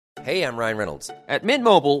Hey, I'm Ryan Reynolds. At Mint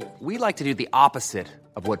Mobile, we like to do the opposite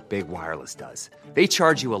of what Big Wireless does. They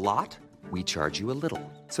charge you a lot, we charge you a little.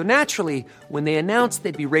 So naturally, when they announced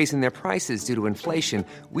they'd be raising their prices due to inflation,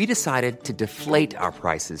 we decided to deflate our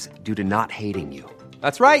prices due to not hating you.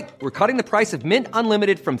 That's right. We're cutting the price of Mint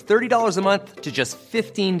Unlimited from $30 a month to just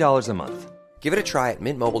 $15 a month. Give it a try at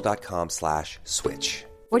mintmobile.com/switch.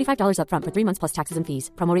 $45 up front for 3 months plus taxes and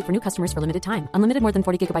fees. Promo rate for new customers for limited time. Unlimited more than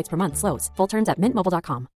 40 gigabytes per month. Slows full terms at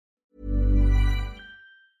mintmobile.com.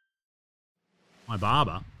 My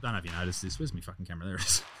barber, don't know if you noticed this. Where's my fucking camera? There it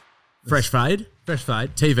is. Fresh fade.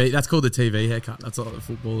 TV. That's called the TV haircut. That's all the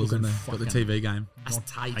footballers in there. Got the TV game. That's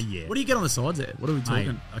tight. Yeah. What do you get on the sides there? What are we talking?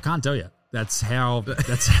 Mate, I can't tell you. That's how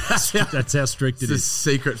strict it It's a is.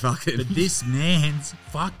 secret fucking. But this man's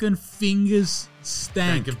fucking fingers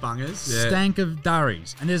stank of bungers. Yeah. Stank of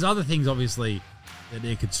durries. And there's other things, obviously, that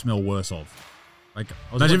it could smell worse of. Like,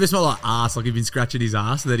 Imagine if it smelled like ass, like you've been scratching his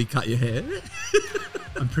ass and then he cut your hair.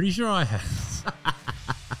 I'm pretty sure I have.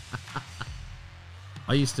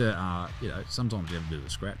 I used to, sometimes you have a bit of a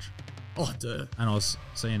scratch. Oh, duh. And I was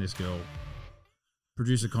seeing this girl.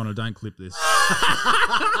 Producer Connor, don't clip this.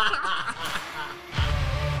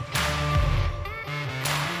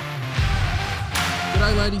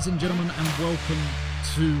 G'day, ladies and gentlemen, and welcome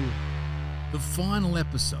to the final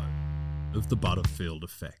episode of The Butterfield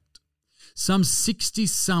Effect. Some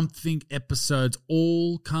 60-something episodes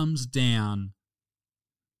all comes down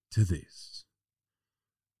to this.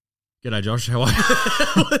 G'day, Josh. How are you?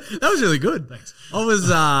 That was really good. Thanks. I was,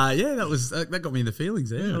 that got me in the feelings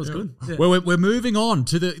there. That was good. Yeah. Well, we're moving on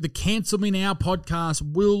to the Cancel Me Now podcast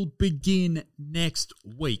will begin next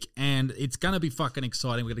week, and it's going to be fucking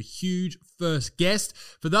exciting. We've got a huge first guest.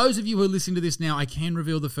 For those of you who are listening to this now, I can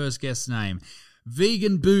reveal the first guest's name.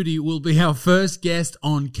 Vegan Booty will be our first guest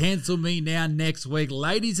on Cancel Me Now next week.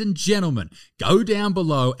 Ladies and gentlemen, go down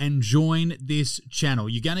below and join this channel.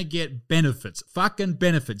 You're going to get benefits, fucking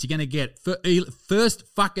benefits. You're going to get first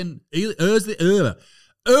fucking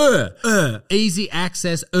easy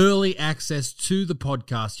access, early access to the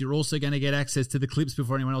podcast. You're also going to get access to the clips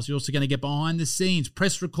before anyone else. You're also going to get behind the scenes,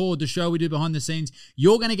 press record, the show we do behind the scenes.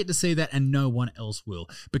 You're going to get to see that and no one else will.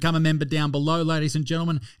 Become a member down below, ladies and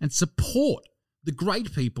gentlemen, and support the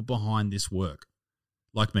great people behind this work,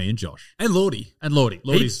 like me and Josh. And Lordy.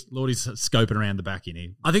 Lordy's scoping around the back in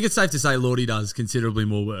here. I think it's safe to say Lordy does considerably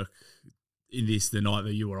more work in this than either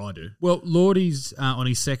you or I do. Well, Lordy's on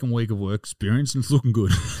his second week of work experience and it's looking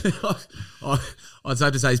good. I'd say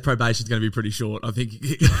to say his probation's going to be pretty short. I think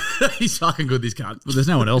he's fucking good, this cunt. Well, there's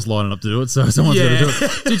no one else lining up to do it, so someone's got to do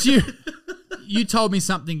it. Did you told me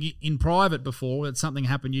something in private before that something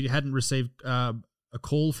happened, you hadn't received a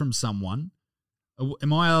call from someone.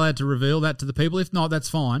 Am I allowed to reveal that to the people? If not, that's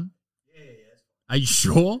fine. Yeah. Are you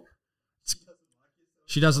sure?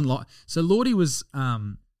 She doesn't like. So Lordy was.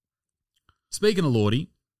 Speaking of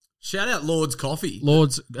Lordy, shout out Lord's Coffee.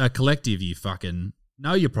 Lord's Collective. You fucking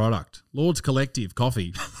know your product. Lord's Collective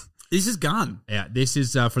Coffee. This is gun. Yeah, this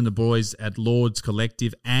is from the boys at Lord's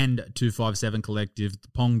Collective and 257 Collective. The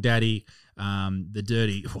Pong Daddy, the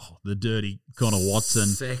dirty Connor Watson,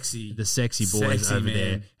 the sexy boys over man.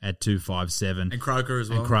 there at 257, and Croker as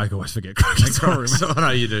well. And Croker, always forget Croker. Sorry, I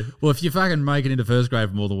know you do. Well, if you fucking make it into first grade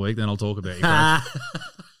for more than a week, then I'll talk about you.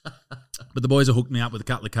 But the boys are hooked me up with a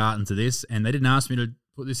couple of cartons of this, and they didn't ask me to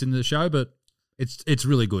put this into the show, but it's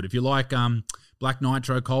really good. If you like Black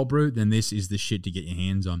Nitro Cold Brew, then this is the shit to get your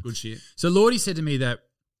hands on. Good shit. So Lordy said to me that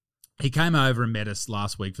he came over and met us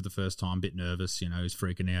last week for the first time, a bit nervous, he was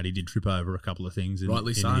freaking out. He did trip over a couple of things in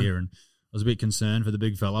here, and I was a bit concerned for the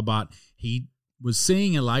big fella, but he was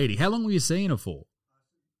seeing a lady. How long were you seeing her for?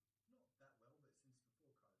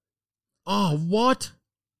 Oh, what?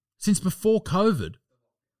 Since before COVID?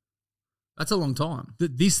 That's a long time. The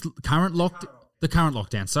current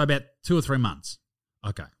lockdown, so about 2 or 3 months.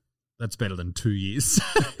 Okay. That's better than 2 years.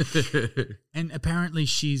 And apparently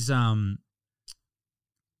she's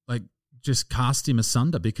just cast him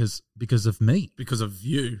asunder because of me. Because of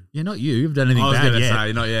you. Yeah, not you. You've done anything bad. I was going to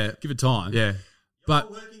say, not yet. Give it time. Yeah. But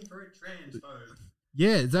you're working for a transphobe.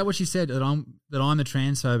 Yeah, is that what she said? That I'm the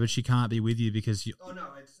transphobe, but she can't be with you because you. Oh no,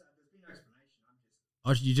 there's been no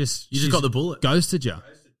explanation. You just got the bullet. Ghosted you.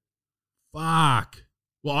 Fuck.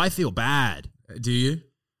 Well, I feel bad. Do you?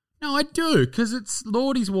 No, I do, because it's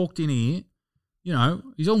Lordy's walked in here.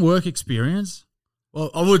 He's on work experience. Well,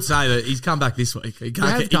 I would say that he's come back this week. He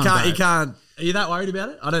can't. Are you that worried about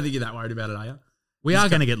it? I don't think you're that worried about it, are you? We are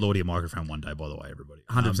going to get Lordy a microphone one day, by the way, everybody.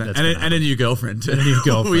 100%. And a new girlfriend. And a new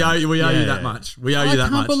girlfriend. we owe you that much. We owe you that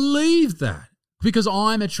much. I can't believe that. Because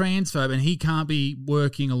I'm a transphobe and he can't be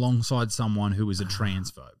working alongside someone who is a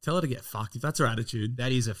transphobe. Tell her to get fucked if that's her attitude.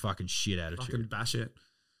 That is a fucking shit attitude. Fucking bash it.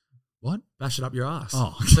 What? Bash it up your ass.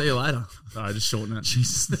 Oh. See you later. Sorry, just shorten it.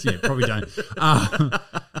 Jesus, yeah, probably don't.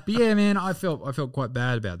 But yeah, man, I felt quite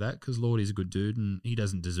bad about that because Lordy's a good dude and he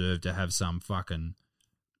doesn't deserve to have some fucking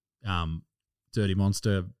dirty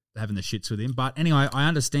monster having the shits with him. But anyway, I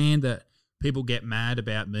understand that people get mad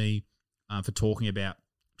about me for talking about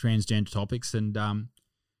transgender topics, and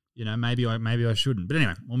maybe I shouldn't. But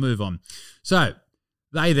anyway, we'll move on. So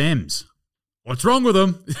they thems. What's wrong with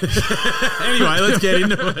them? Anyway, let's get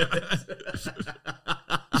into it.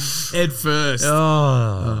 Head first.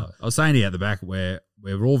 I was saying to you at the back where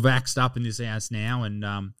we're all vaxxed up in this house now, and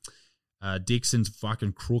Dixon's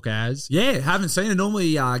fucking crook as. Yeah, haven't seen her.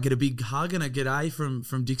 Normally get a big hug and a g'day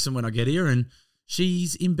from Dixon when I get here, and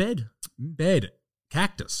she's in bed.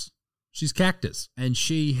 Cactus. She's cactus. And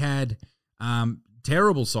she had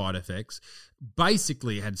terrible side effects,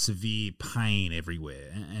 basically had severe pain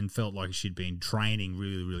everywhere and felt like she'd been training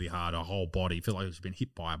really, really hard, her whole body, felt like she'd been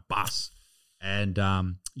hit by a bus. And,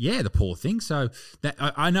 the poor thing. So that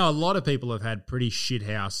I know a lot of people have had pretty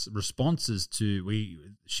shithouse responses to,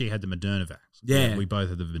 she had the Moderna vax. Yeah. We both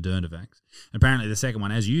had the Moderna vax. And apparently the second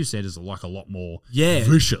one, as you said, is like a lot more vicious.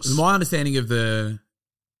 vicious. My understanding of the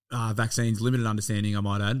vaccines, limited understanding, I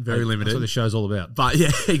might add, very limited. That's what the show's all about. But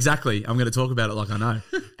yeah, exactly. I'm going to talk about it like I know.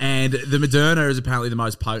 And the Moderna is apparently the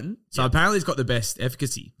most potent. So apparently it's got the best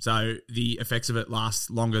efficacy. So the effects of it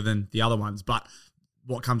last longer than the other ones. But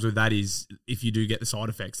what comes with that is if you do get the side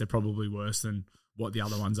effects, they're probably worse than what the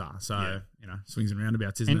other ones are. So, swings and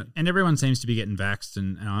roundabouts, isn't it? And everyone seems to be getting vaxxed,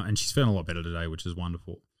 and she's feeling a lot better today, which is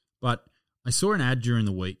wonderful. But I saw an ad during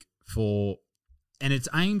the week and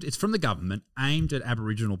it's from the government, aimed at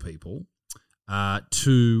Aboriginal people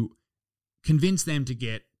to convince them to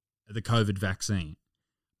get the COVID vaccine.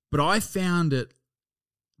 But I found it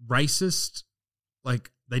racist.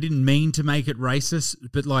 Like, they didn't mean to make it racist,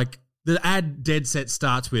 but like the ad dead set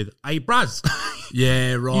starts with, "Hey, bruz,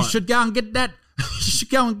 yeah, right. You should go and get that. You should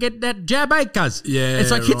go and get that jab, cuz." Yeah,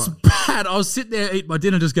 it's like, right. It's bad. I was sitting there eating my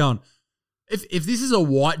dinner, just going, If this is a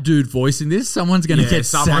white dude voicing this, someone's going to get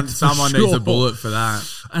sacked. Someone needs a bullet for that.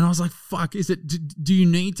 And I was like, "Fuck! Is it? Do you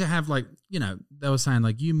need to have like, they were saying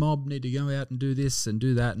like, you mob need to go out and do this and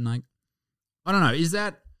do that, and like, I don't know.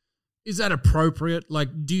 Is that appropriate? Like,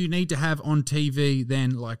 do you need to have on TV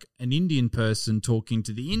then like an Indian person talking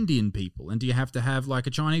to the Indian people, and do you have to have like a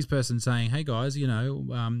Chinese person saying, "Hey guys,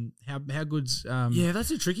 how good's yeah, that's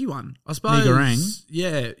a tricky one, I suppose." Nigarang.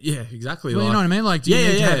 Yeah, exactly. Well, you know what I mean? Like, do you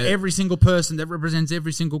need to have yeah. every single person that represents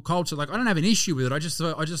every single culture? Like, I don't have an issue with it. I just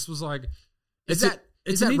was like, is that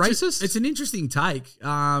racist? It's an interesting take.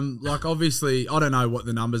 Like, obviously, I don't know what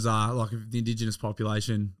the numbers are. Like, if the Indigenous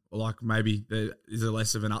population, like maybe there is a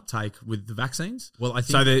less of an uptake with the vaccines. Well, I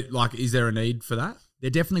think so. Is there a need for that? There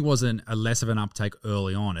definitely wasn't a less of an uptake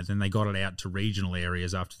early on, and then they got it out to regional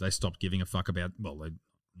areas after they stopped giving a fuck about. Well, they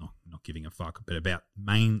not giving a fuck, but about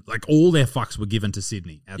main, like all their fucks were given to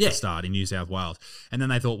Sydney at the start in New South Wales, and then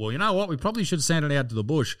they thought, well, you know what, we probably should send it out to the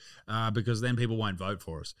bush because then people won't vote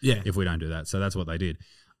for us if we don't do that. So that's what they did.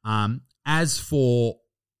 As for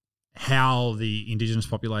how the Indigenous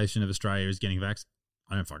population of Australia is getting vaxxed,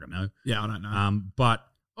 I don't fucking know. Yeah, I don't know. But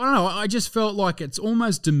I don't know. I just felt like it's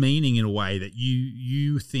almost demeaning in a way that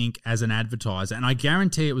you think as an advertiser, and I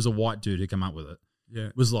guarantee it was a white dude who came up with it. Yeah,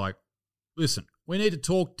 was like, listen, we need to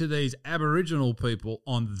talk to these Aboriginal people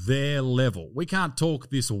on their level. We can't talk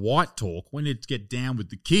this white talk. We need to get down with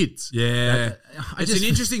the kids. Yeah, it's an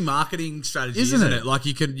interesting marketing strategy, isn't it? Like,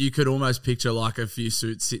 you could almost picture like a few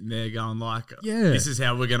suits sitting there going like, this is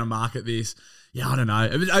how we're going to market this. Yeah, I don't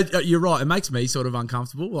know. You're right. It makes me sort of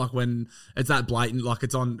uncomfortable, like when it's that blatant, like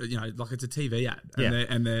it's on, like it's a TV ad,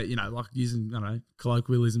 and they're like using, I don't know,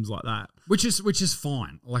 colloquialisms like that, which is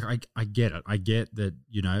fine. Like I get it. I get that,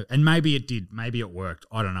 and maybe it did, maybe it worked.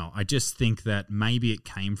 I don't know. I just think that maybe it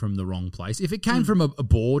came from the wrong place. If it came from a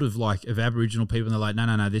board of Aboriginal people, and they're like,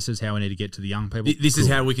 no, this is how we need to get to the young people. This is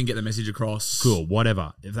how we can get the message across. Cool,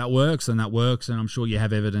 whatever. If that works, then that works, and I'm sure you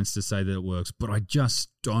have evidence to say that it works. But I just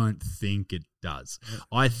don't think it does.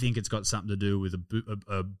 I think it's got something to do with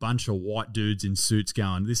a bunch of white dudes in suits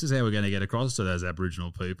going, this is how we're going to get across to those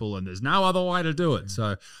Aboriginal people, and there's no other way to do it.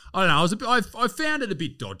 So I don't know. I found it a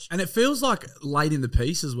bit dodgy, and it feels like late in the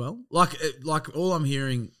piece as well. Like all I'm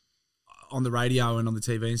hearing on the radio and on the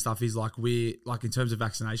TV and stuff is like, we're like, in terms of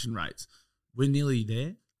vaccination rates, we're nearly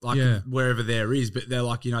there. Like, wherever there is, but they're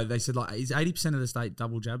like, they said like, is 80% of the state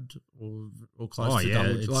double jabbed or close to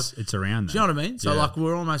double? It's around that. Do you know what I mean? So like,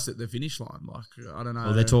 we're almost at the finish line. Like, I don't know.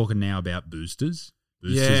 Well, they're talking now about boosters.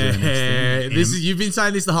 Boosters are the next thing. You've been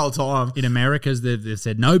saying this the whole time. In America's, they've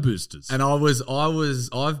said no boosters. And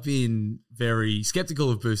I've been very skeptical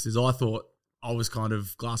of boosters. I thought I was kind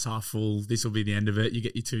of glass half full. This will be the end of it. You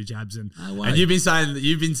get your 2 jabs, and you've been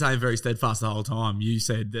saying very steadfast the whole time. You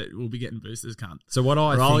said that we'll be getting boosters, cunt. So what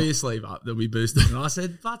I roll think, your sleeve up that we boosted, and I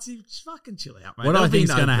said, "Butsy, fucking chill out, mate." What I think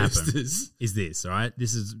is going to happen is this. All right,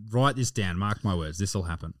 write this down. Mark my words. This will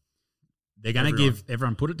happen. They're going to give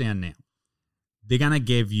everyone. Put it down now. They're going to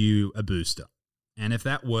give you a booster. And if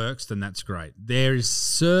that works, then that's great. There is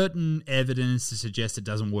certain evidence to suggest it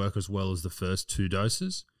doesn't work as well as the first 2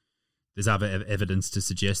 doses. There's other evidence to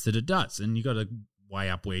suggest that it does. And you've got to weigh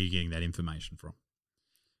up where you're getting that information from.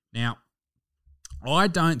 Now, I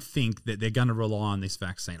don't think that they're going to rely on this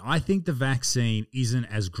vaccine. I think the vaccine isn't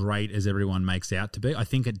as great as everyone makes out to be. I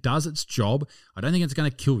think it does its job. I don't think it's going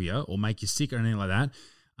to kill you or make you sick or anything like that.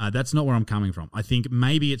 That's not where I'm coming from. I think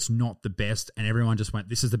maybe it's not the best, and everyone just went,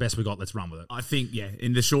 this is the best we got, let's run with it. I think,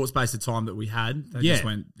 in the short space of time that we had, they just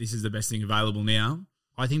went, this is the best thing available now.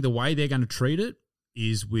 I think the way they're going to treat it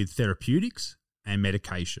is with therapeutics and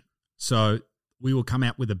medication. So we will come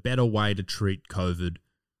out with a better way to treat COVID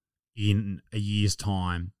in a year's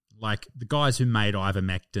time. Like the guys who made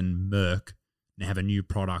ivermectin, Merck, now have a new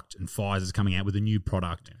product, and Pfizer's coming out with a new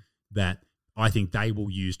product that I think they will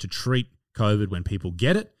use to treat COVID when people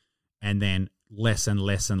get it, and then less and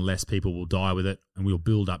less and less people will die with it, and we'll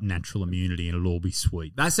build up natural immunity, and it'll all be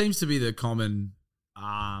sweet. That seems to be the common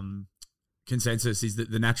consensus, is that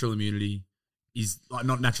the natural immunity is like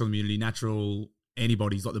not natural immunity, natural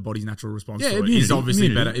antibodies, like the body's natural response to immunity, it is obviously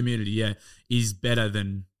immunity. better. Immunity, is better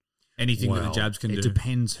than anything that the jabs can do. It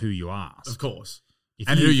depends who you ask. Of course.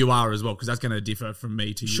 Who you are as well, because that's going to differ from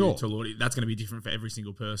me to you Sure. to Lordy. That's going to be different for every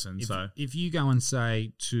single person. If you go and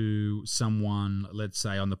say to someone, let's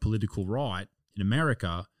say on the political right in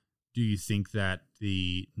America, do you think that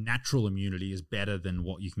the natural immunity is better than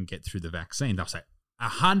what you can get through the vaccine? They'll say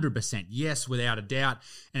 100% yes, without a doubt.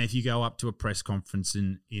 And if you go up to a press conference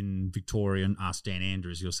in Victoria and ask Dan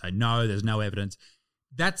Andrews, you'll say, no, there's no evidence.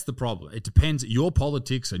 That's the problem. It depends. Your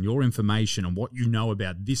politics and your information and what you know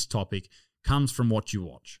about this topic comes from what you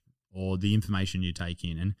watch or the information you take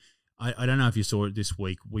in. And I don't know if you saw it this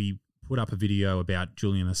week. We put up a video about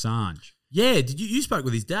Julian Assange. Yeah, did you spoke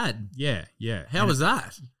with his dad? Yeah. How was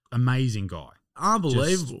that? Amazing guy.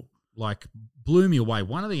 Unbelievable. Just, blew me away.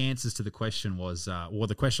 One of the answers to the question was,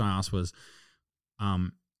 the question I asked was,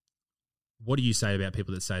 what do you say about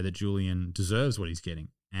people that say that Julian deserves what he's getting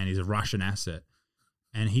and is a Russian asset?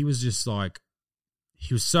 And he was just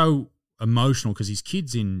he was so emotional because his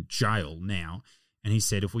kid's in jail now, and he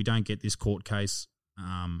said, if we don't get this court case,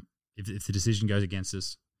 if the decision goes against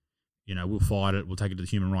us, we'll fight it, we'll take it to the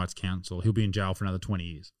Human Rights Council, he'll be in jail for another 20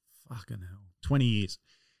 years. Fucking hell. 20 years.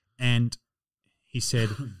 And he said,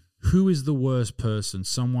 who is the worst person?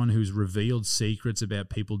 Someone who's revealed secrets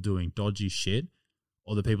about people doing dodgy shit,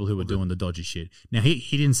 or the people who were doing the dodgy shit? Now, he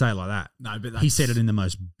didn't say it like that. No, but he said it in the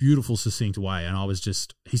most beautiful, succinct way, and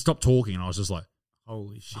he stopped talking, and I was just like,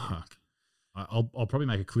 holy shit. Fuck. I'll probably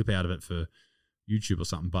make a clip out of it for YouTube or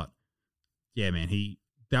something, but yeah, man,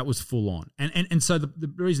 that was full on. And so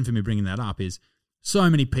the reason for me bringing that up is so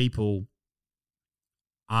many people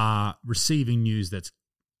are receiving news that's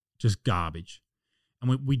just garbage.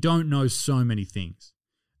 And we don't know so many things.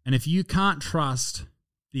 And if you can't trust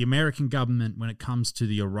the American government when it comes to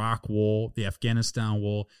the Iraq war, the Afghanistan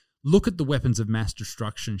war, look at the weapons of mass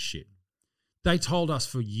destruction shit. They told us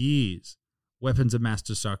for years, weapons of mass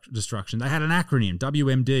destruction. They had an acronym,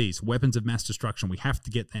 WMDs, weapons of mass destruction. We have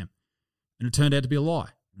to get them. And it turned out to be a lie.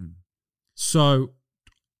 Mm. So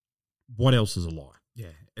what else is a lie? Yeah,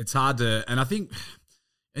 it's hard to, and I think,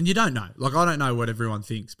 and you don't know. Like, I don't know what everyone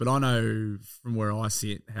thinks, but I know from where I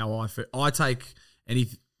sit, how I feel. I take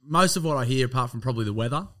most of what I hear, apart from probably the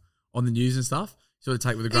weather on the news and stuff, sort of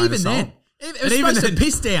take with a grain of salt. Then. It was supposed to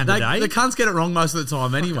piss down today. The cunts get it wrong most of the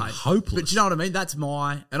time anyway. Hopeless. But you know what I mean? That's and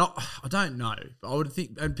I don't know. But I would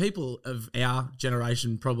think, and people of our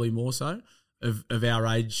generation probably more so, of our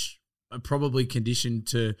age, are probably conditioned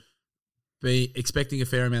to be expecting a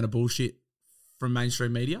fair amount of bullshit from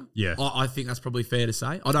mainstream media. Yeah. I think that's probably fair to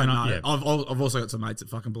say. I don't know. Yeah. I've also got some mates that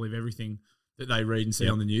fucking believe everything that they read and see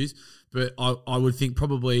on the news. But I would think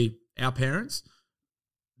probably our parents,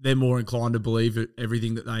 they're more inclined to believe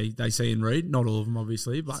everything that they see and read. Not all of them,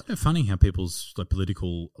 obviously. But it's so funny how people's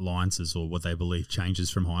political alliances or what they believe changes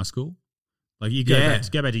from high school. Like you go back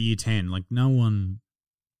to year 10, no one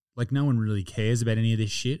really cares about any of this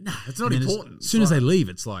shit. No, it's not important. As soon as they leave,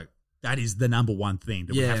 it's like that is the number one thing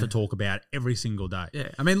that we have to talk about every single day. Yeah,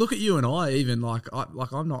 I mean, look at you and I. Even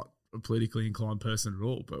I'm not a politically inclined person at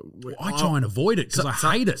all, but I try and avoid it because I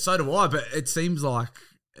hate it. So do I, but it seems like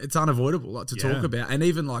it's unavoidable to talk about. And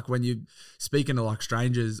even like when you're speaking to like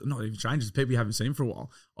strangers, not even strangers, people you haven't seen for a while,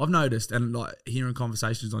 I've noticed, and like hearing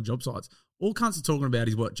conversations on job sites, all cunts are talking about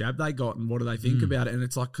is what jab they got and what do they think about it. And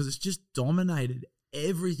it's like, because it's just dominated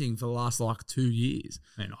everything for the last like 2 years.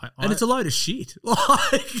 Man, and it's a load of shit. Like,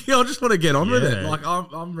 I just want to get on with it. Like,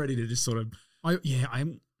 I'm ready to just sort of.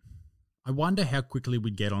 I wonder how quickly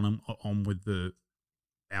we'd get on with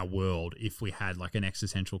our world if we had like an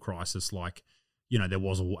existential crisis, like, you know, there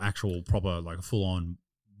was an actual proper, like a full-on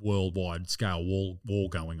worldwide scale war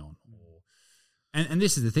going on. And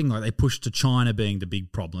this is the thing, like they pushed to China being the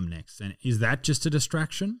big problem next. And is that just a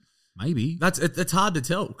distraction? Maybe. It's hard to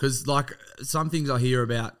tell because like some things I hear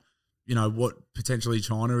about, you know, what potentially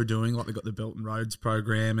China are doing, like they've got the Belt and Roads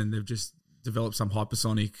program and they've just developed some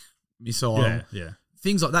hypersonic missile. Yeah.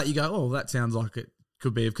 Things like that, you go, oh, that sounds like it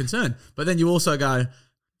could be of concern. But then you also go,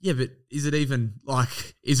 yeah, but is it even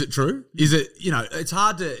like, is it true? Is it, you know, it's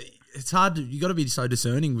hard to, you got to be so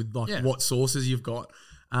discerning with like what sources you've got.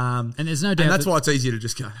 And there's no doubt. And that's why it's easier to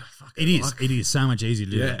just go, oh, fuck it. It is so much easier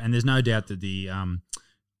to do that. And there's no doubt that the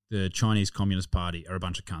Chinese Communist Party are a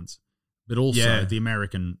bunch of cunts. But also the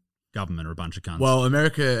American government are a bunch of cunts. Well,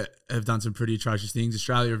 America have done some pretty atrocious things.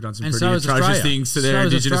 Australia have done some pretty atrocious things to their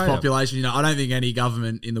indigenous population. You know, I don't think any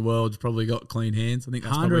government in the world's probably got clean hands. I think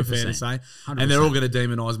that's probably fair to say. 100%. And they're all going to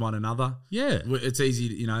demonise one another. Yeah. It's easy,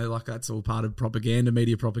 you know, like that's all part of propaganda,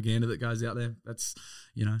 media propaganda that goes out there. That's,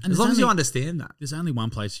 you know, and as long as you understand that. There's only one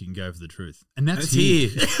place you can go for the truth. And that's here.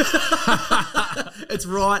 It's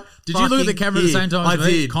right. Did you look at the camera at the same time? I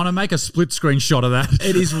did. Connor, make a split screen shot of that.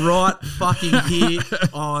 It is right fucking here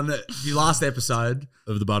on the last episode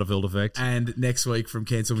of the Butterfield Effect. And next week from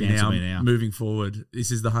Cancel Me Now, moving forward.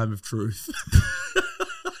 This is the home of truth.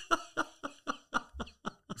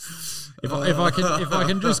 If I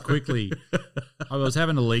can just quickly, I was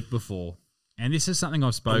having a leak before, and this is something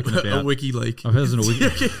I've spoken about. A wiki leak. I've heard it in a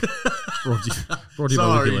wiki. brought to you by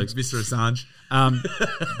WikiLeaks. Mr. Assange.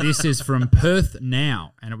 This is from Perth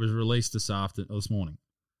Now, and it was released this morning.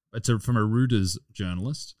 It's from a Reuters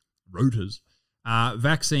journalist. Reuters.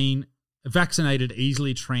 Vaccinated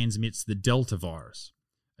easily transmits the Delta virus,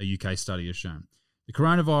 a UK study has shown.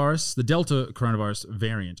 The Delta coronavirus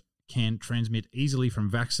variant can transmit easily from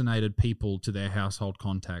vaccinated people to their household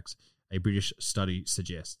contacts, a British study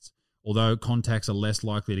suggests, although contacts are less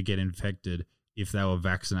likely to get infected if they were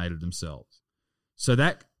vaccinated themselves. So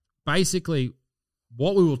that basically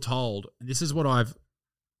what we were told, and this is what I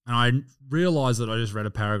realised that I just read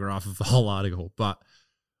a paragraph of the whole article, but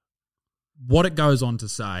what it goes on to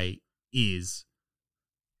say is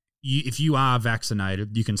if you are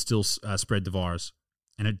vaccinated, you can still spread the virus,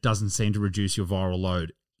 and it doesn't seem to reduce your viral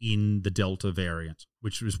load in the Delta variant,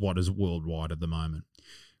 which is what is worldwide at the moment,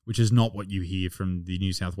 which is not what you hear from the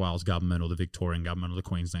New South Wales government or the Victorian government or the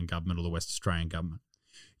Queensland government or the West Australian government.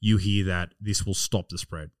 You hear that this will stop the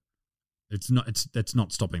spread. That's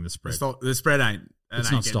not stopping the spread. The spread ain't.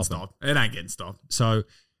 It's not stopping. It ain't getting stopped. So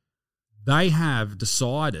they have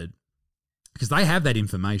decided, because they have that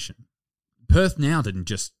information. Perth Now didn't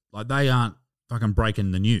just, like, they aren't fucking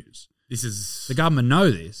breaking the news. The government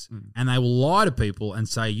know this, and they will lie to people and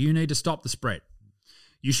say, you need to stop the spread.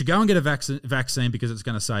 You should go and get a vaccine because it's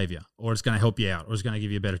going to save you, or it's going to help you out, or it's going to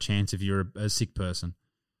give you a better chance if you're a sick person.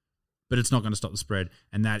 But it's not going to stop the spread,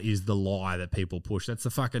 and that is the lie that people push. That's the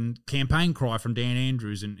fucking campaign cry from Dan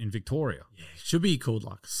Andrews in Victoria. Yeah, it should be called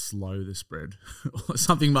like slow the spread, or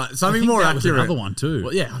something more accurate. Was another one too.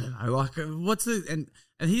 Well, yeah, I don't know. Like, what's the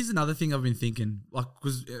and here's another thing I've been thinking. Like,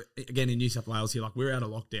 because again in New South Wales here, like we're out of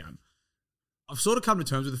lockdown. I've sort of come to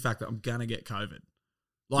terms with the fact that I'm gonna get COVID.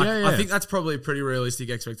 Like, I think that's probably a pretty realistic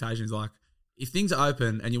expectation. Is like, if things are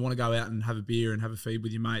open and you want to go out and have a beer and have a feed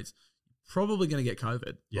with your mates, probably going to get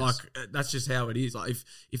COVID. Yes. Like, that's just how it is. Like,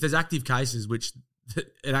 if there's active cases, which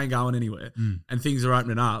it ain't going anywhere, and things are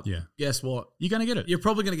opening up, guess what? You're going to get it. You're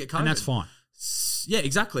probably going to get COVID. And that's fine. Yeah,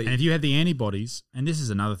 exactly. And if you have the antibodies, and this is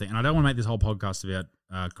another thing, and I don't want to make this whole podcast about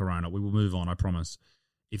corona. We will move on, I promise.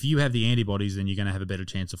 If you have the antibodies, then you're going to have a better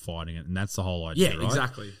chance of fighting it, and that's the whole idea, right?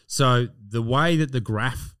 Exactly. So the way that the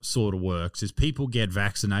graph sort of works is people get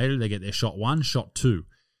vaccinated, they get their shot 1, shot 2.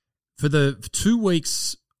 For the 2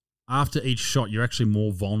 weeks after each shot, you're actually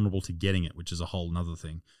more vulnerable to getting it, which is a whole other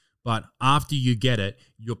thing. But after you get it,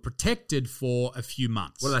 you're protected for a few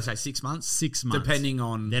months. What did I say, 6 months? 6 months. Depending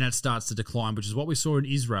on... Then it starts to decline, which is what we saw in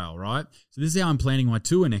Israel, right? So this is how I'm planning my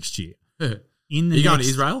tour next year. You going to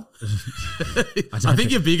Israel? I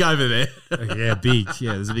think you're big over there. Yeah, big.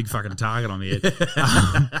 Yeah, there's a big fucking target on the head.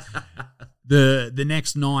 the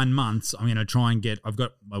next 9 months, I'm going to try and I've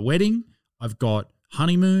got my wedding, I've got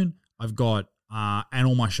honeymoon, I've got, and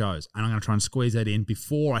all my shows. And I'm going to try and squeeze that in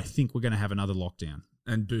before I think we're going to have another lockdown.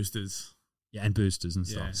 And boosters. Yeah, and boosters and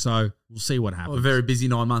stuff. Yeah. So we'll see what happens. Well, a very busy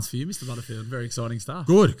 9 months for you, Mr. Butterfield. Very exciting stuff.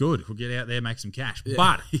 Good. We'll get out there, make some cash. Yeah.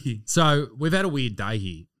 But, so we've had a weird day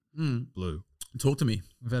here, Blue. Talk to me.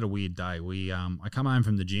 We've had a weird day. I come home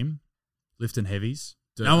from the gym, lifting heavies.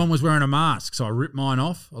 Dude. No one was wearing a mask, so I ripped mine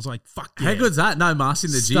off. I was like, fuck yeah. How good's that? No mask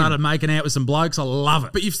in the gym. Started making out with some blokes. I love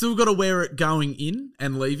it. But you've still got to wear it going in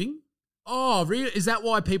and leaving? Oh, really? Is that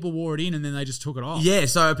why people wore it in and then they just took it off? Yeah,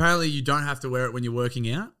 so apparently you don't have to wear it when you're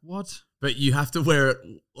working out. What? But you have to wear it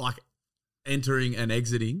like entering and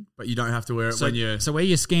exiting, but you don't have to wear it when you're... So where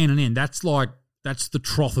you're scanning in, that's the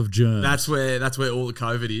trough of germs. That's where all the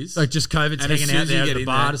COVID is. Like just COVID's And as hanging soon out as you there at get the in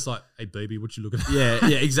bar. there- It's like, hey, baby, what you looking at?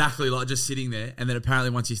 Yeah, exactly. Like just sitting there. And then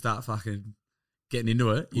apparently once you start fucking getting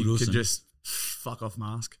into it, you can just fuck off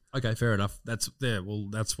mask. Okay, fair enough. That's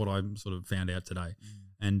what I sort of found out today.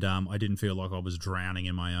 And I didn't feel like I was drowning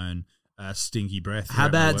in my own stinky breath. How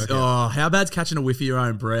bad's catching a whiff of your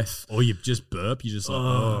own breath? Or you just burp. You just like,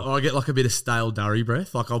 I get like a bit of stale durry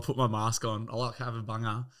breath. Like I'll put my mask on. I like have a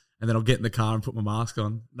bunger, and then I'll get in the car and put my mask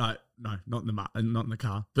on. No, not in the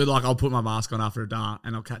car. But like I'll put my mask on after a dart,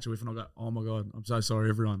 and I'll catch a whiff, and I'll go, "Oh my god, I'm so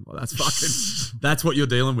sorry, everyone." Like, that's fucking. That's what you're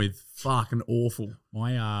dealing with. Fucking awful.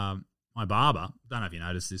 My barber. Don't know if you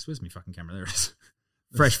noticed this. Where's my fucking camera? There it is.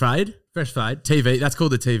 Fresh fade. TV. That's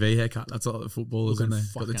called the TV haircut. That's like the footballers in there.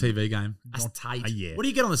 Got the TV game. That's tight. Yeah. What do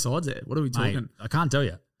you get on the sides there? What are we Mate, talking? I can't tell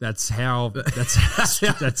you. That's how strict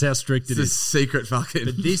it It's a is. secret fucking.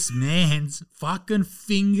 But this man's fucking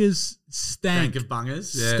fingers stank. Stank of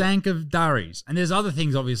bungers. Yeah. Stank of durries. And there's other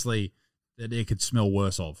things, obviously, that it could smell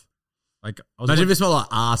worse of. Like, Imagine if it smelled like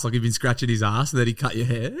ass, like you've been scratching his ass and then he cut your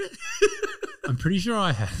hair. I'm pretty sure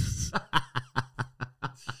I have.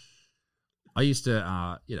 I used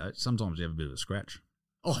to, sometimes you have a bit of a scratch.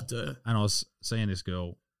 Oh, duh. And I was seeing this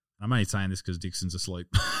girl. I'm only saying this because Dixon's asleep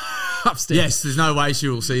upstairs. Yes, there's no way she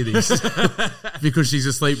will see this. Because she's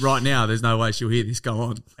asleep right now, there's no way she'll hear this. Go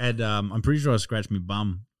on. And I'm pretty sure I scratched my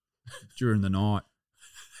bum during the night.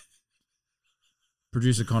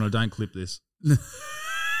 Producer Connor, don't clip this.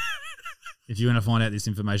 If you want to find out this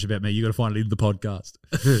information about me, you got to find it in the podcast.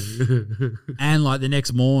 And like the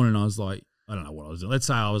next morning, I was like, I don't know what I was doing. Let's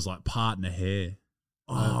say I was like parting her hair.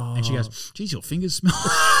 And she goes, geez, your fingers smell.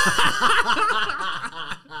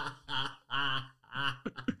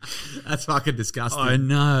 That's fucking disgusting. I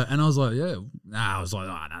know. And I was like, yeah. Nah, I was like,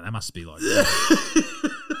 oh, no, that must be like.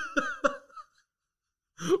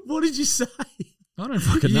 What did you say? I don't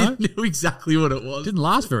fucking know. You knew exactly what it was. Didn't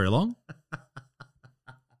last very long.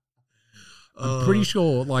 I'm pretty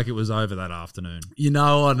sure like it was over that afternoon. You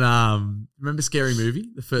know, on remember Scary Movie?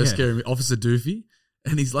 The first Scary Movie, Officer Doofy?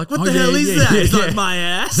 And he's like, what the hell is that? He's like, my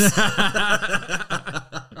ass.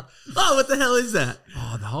 Oh, what the hell is that?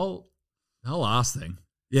 Oh, the whole ass thing.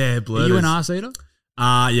 Yeah, Are blurters. you an ass eater?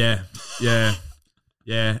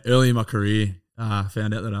 Yeah. Early in my career,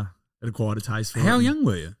 found out that I had acquired a taste for it. How young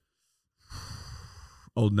were you?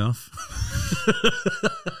 Old enough.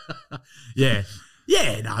 Yeah.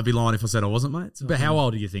 Yeah, no, I'd be lying if I said I wasn't, mate. So But how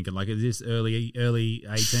old are you thinking? Like, is this early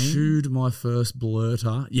 18? chewed my first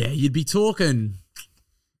blurter. Yeah, you'd be talking,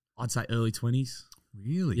 I'd say early 20s.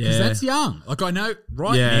 Really? Yeah. Because that's young. Like, I know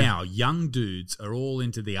Yeah. now, young dudes are all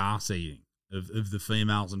into the arse eating of the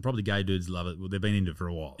females, and probably gay dudes love it. Well, they've been into it for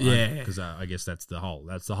a while. Right? Yeah. Because I guess that's the whole.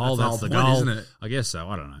 That's the whole goal, point, isn't it? I guess so.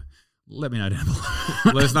 I don't know. Let me know down below.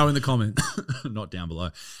 Let us know in the comments. Not down below.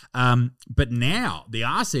 But now the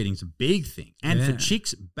arse eating's a big thing. And for Yeah.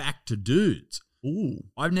 chicks back to dudes. Ooh.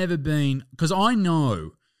 I've never been, because I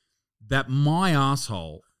know that my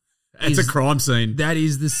asshole It's is a crime scene. that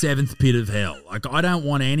is the seventh pit of hell. Like, I don't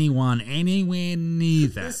want anyone anywhere near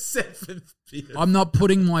that. Seventh pit. I'm not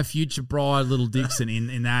putting my future bride, little Dixon,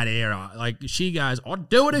 in that era. Like, she goes, I'll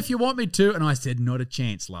do it if you want me to. And I said, not a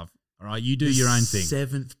chance, love. All right, you do your own thing.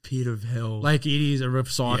 Seventh pit of hell. Like, it is a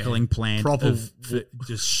recycling plant Proper of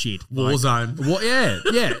just shit. war zone.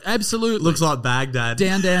 Yeah, absolutely. Looks like Baghdad.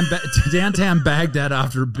 Downtown Baghdad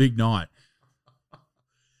after a big night.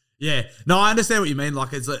 Yeah. No, I understand what you mean.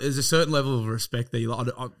 Like, there's a certain level of respect that you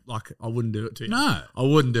I wouldn't do it to you. No. I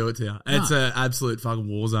wouldn't do it to you. It's an absolute fucking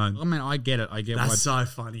war zone. I mean, I get it. I get why. That's so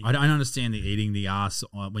funny. I don't understand the eating the ass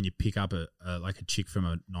when you pick up a chick from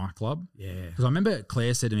a nightclub. Yeah. Because I remember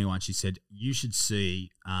Claire said to me once, she said, you should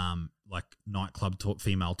see like nightclub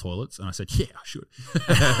female toilets. And I said, yeah, I should.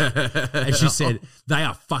 And she said, they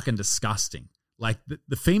are fucking disgusting. Like,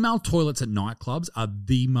 the female toilets at nightclubs are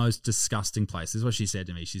the most disgusting place. This is what she said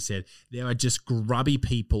to me. She said, there are just grubby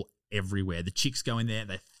people everywhere. The chicks go in there,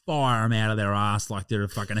 they fire them out of their ass like they're a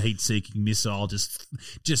fucking heat-seeking missile, just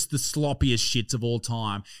the sloppiest shits of all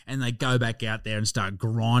time. And they go back out there and start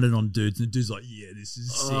grinding on dudes. And the dude's like, yeah, this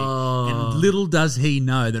is sick. And little does he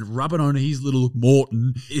know that rubbing on his little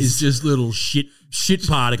Morton is just little shit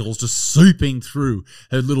particles just souping through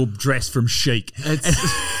her little dress from Chic.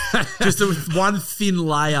 It's just one thin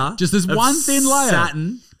layer. Just this one thin layer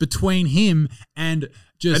satin between him and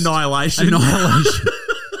just annihilation.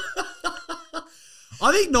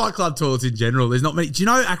 I think nightclub toilets in general, there's not many. Do you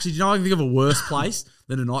know I can think of a worse place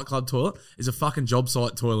than a nightclub toilet? Is a fucking job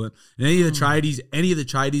site toilet. And any of the tradies,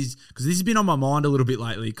 because this has been on my mind a little bit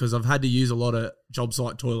lately because I've had to use a lot of job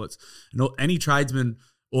site toilets. And any tradesman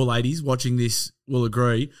or ladies watching this will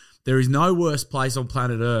agree, there is no worse place on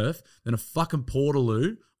planet Earth than a fucking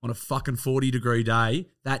portaloo on a fucking 40-degree day.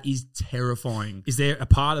 That is terrifying. Is there a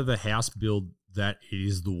part of the house build that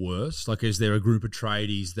is the worst? Like, is there a group of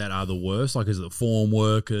tradies that are the worst? Like, is it the form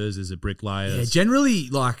workers? Is it bricklayers? Yeah, generally,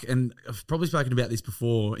 like, and I've probably spoken about this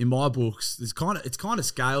before. In my books, it's kind of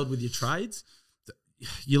scaled with your trades.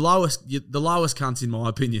 The lowest cunts, in my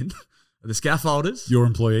opinion, are the scaffolders. Your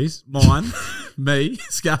employees, mine, me,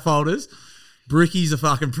 scaffolders. Brickies are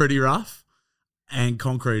fucking pretty rough, and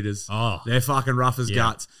concreters. Oh, they're fucking rough as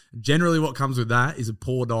guts. Generally, what comes with that is a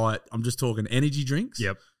poor diet. I'm just talking energy drinks.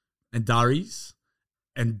 Yep. And durries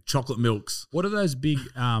and chocolate milks. What are those big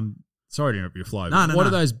sorry to interrupt your flow. No. What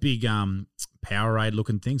are those big Powerade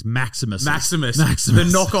looking things? Maximus. The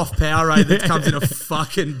knockoff Powerade that comes in a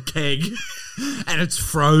fucking keg. And it's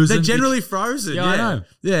frozen. They're generally frozen. Yeah, I know.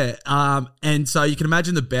 Yeah. And so you can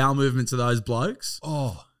imagine the bowel movements of those blokes.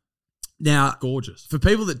 Oh. Now, gorgeous. For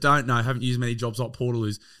people that don't know, haven't used many jobs like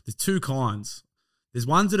portaloos, there's two kinds. There's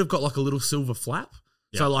ones that have got like a little silver flap.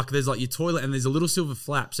 Yep. So like there's like your toilet and there's a little silver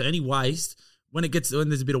flap. So any waste, when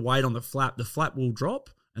there's a bit of weight on the flap will drop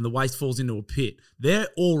and the waste falls into a pit. They're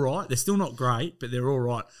all right. They're still not great, but they're all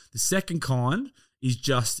right. The second kind is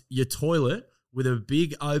just your toilet with a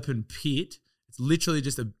big open pit. It's literally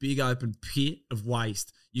just a big open pit of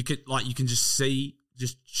waste. You can just see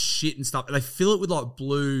just shit and stuff. They fill it with like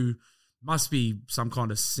blue. Must be some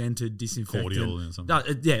kind of scented disinfectant. Cordial or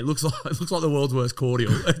something. Yeah, it looks like the world's worst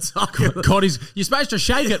cordial. It's you're supposed to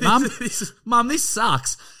shake it, Mum. Mum, this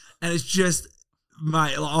sucks. And it's just,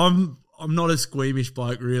 mate, like, I'm not a squeamish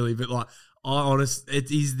bloke really, but like it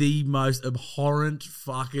is the most abhorrent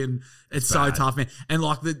fucking. It's so tough, man. And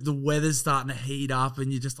like the weather's starting to heat up,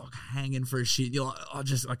 and you're just like hanging for a shit. You're like,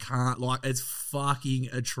 I can't. Like, it's fucking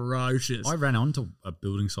atrocious. I ran onto a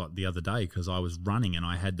building site the other day because I was running and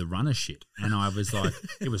I had the runner shit, and I was like,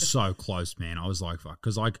 it was so close, man. I was like, fuck,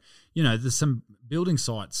 because like, you know, there's some building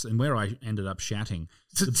sites, and where I ended up shatting,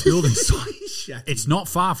 the building site. It's not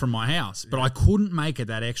far from my house, but I couldn't make it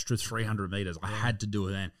that extra 300 meters. I had to do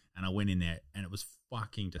it then. And I went in there and it was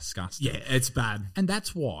fucking disgusting. Yeah, it's bad. And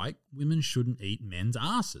that's why women shouldn't eat men's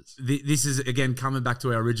asses. This is, again, coming back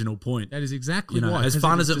to our original point. That is exactly why. As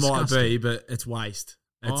fun as it might be, but it's waste.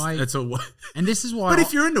 It's a waste. And this is why. But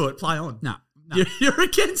if you're into it, play on. No. You're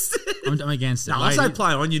against it. I'm against it. No, I say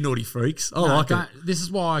play on, you naughty freaks. I like it. This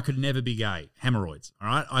is why I could never be gay. Hemorrhoids, all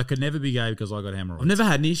right? I could never be gay because I got hemorrhoids. I've never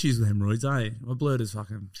had any issues with hemorrhoids, My blood is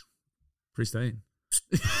fucking pristine.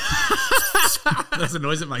 That's the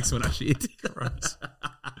noise it makes when I shit.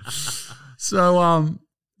 So,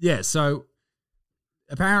 so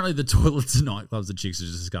apparently the toilets in nightclubs at chicks are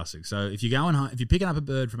just disgusting. So if you're going home, if you're picking up a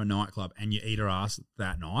bird from a nightclub and you eat her ass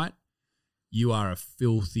that night, you are a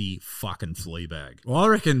filthy fucking flea bag. Well, I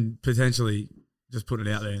reckon potentially, just put it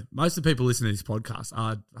out there, most of the people listening to this podcast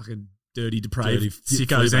are fucking dirty, depraved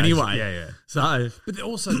sickos anyway. Yeah. So, but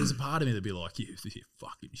also there's a part of me that'd be like, you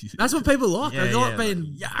fucking. That's what people like. They like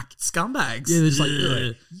being yuck scumbags. Yeah, they're just like,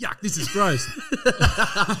 yuck, this is gross.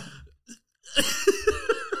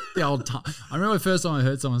 The old tongue. I remember the first time I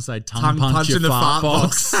heard someone say tongue punch your fart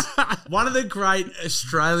box. One of the great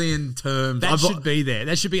Australian terms. That should be there.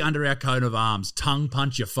 That should be under our coat of arms. Tongue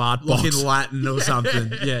punch your fart box. Like in Latin or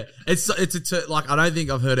something. Yeah. It's like, I don't think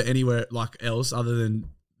I've heard it anywhere like else other than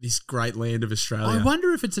this great land of Australia. I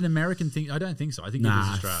wonder if it's an American thing. I don't think so. I think it is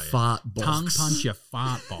Australia. Fart box. Tongue punch your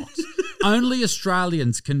fart box. Only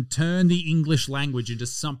Australians can turn the English language into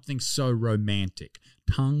something so romantic.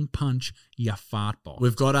 Tongue punch your fart box.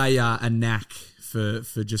 We've got a knack for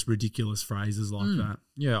just ridiculous phrases like that.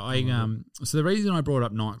 Yeah, so the reason I brought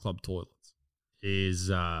up nightclub toilets is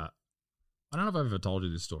I don't know if I've ever told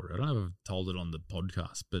you this story. I don't know if I've told it on the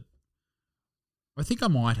podcast, but I think I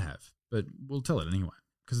might have. But we'll tell it anyway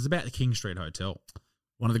because it's about the King Street Hotel.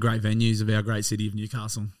 One of the great venues of our great city of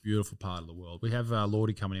Newcastle. Beautiful part of the world. We have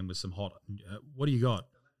Lordy coming in with some hot. What do you got?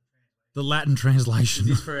 The Latin translation.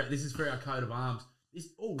 This is for our coat of arms.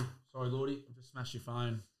 Sorry, Lordy, I just smashed your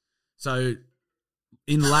phone. So,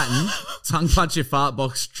 in Latin, tongue punch your fart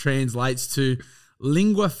box translates to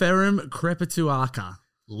lingua ferrum crepituaca.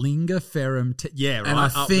 Lingua ferrum. Yeah, right. And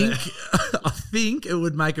I think it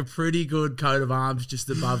would make a pretty good coat of arms just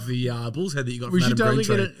above the bull's head that you got from Adam Greentree. We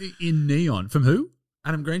should totally get it in neon. From who?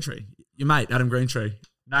 Adam Greentree. Your mate, Adam Greentree.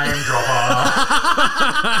 Name dropper.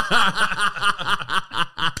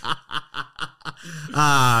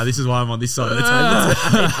 This is why I'm on this side of the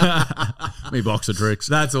table. Me box of tricks.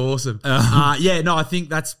 That's awesome. I think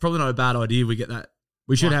that's probably not a bad idea. We get that.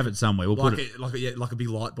 We should have it somewhere. We'll put it like a big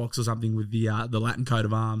light box or something with the Latin coat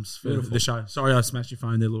of arms for the show. Sorry, I smashed your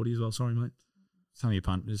phone there, Lordy, as well. Sorry, mate. Some of you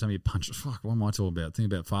punch. Fuck, what am I talking about?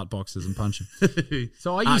 Think about fart boxes and punching.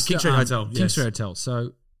 So I used King Street Hotel. King Street Hotel.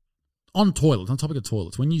 So on topic of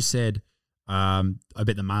toilets, when you said, I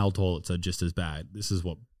bet the male toilets are just as bad, this is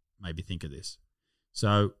what made me think of this.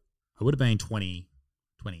 So I would have been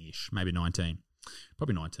 20-ish, maybe 19,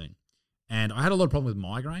 probably 19. And I had a lot of problems with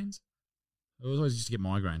migraines. I always used to get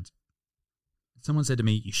migraines. Someone said to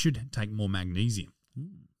me, you should take more magnesium. I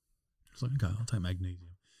was like, okay, I'll take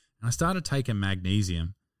magnesium. And I started taking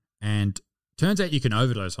magnesium, and turns out you can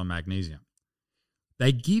overdose on magnesium.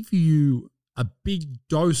 They give you a big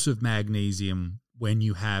dose of magnesium when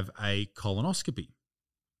you have a colonoscopy.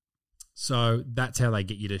 So that's how they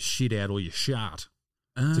get you to shit out all your shart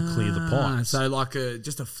to clear the pipes. So like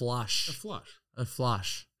just a flush. A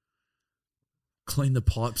flush. Clean the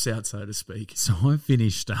pipes out, so to speak. So I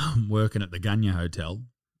finished working at the Gunya Hotel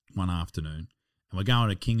one afternoon, and we're going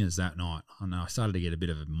to Kingers that night. And I started to get a bit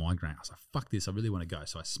of a migraine. I was like, fuck this, I really want to go.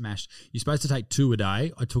 So I smashed. You're supposed to take 2 a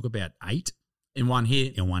day. I took about 8. In one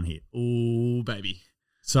hit? In one hit. Ooh, baby.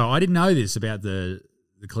 So I didn't know this about the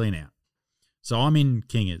clean out. So I'm in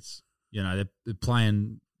Kingers. You know, they're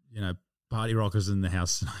playing, party rockers in the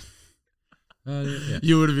house. Yeah.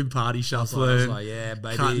 You would have been party shuffling. I was like, yeah,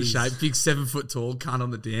 baby. Cutting shape. Big 7 foot tall cunt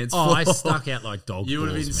on the dance floor. I stuck out like dog You would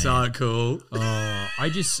have been man. so cool. I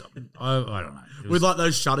don't know. With like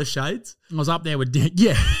those shutter shades? I was up there with, the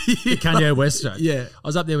Kanye West show. Yeah. I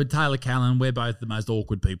was up there with Taylor Callan. We're both the most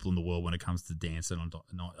awkward people in the world when it comes to dancing on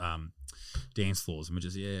dance floors. And we're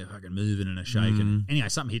just, fucking moving and shaking. Anyway,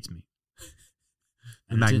 something hits me.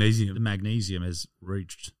 And magnesium. The magnesium has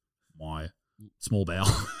reached my small bowel.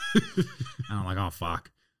 And I'm like, oh,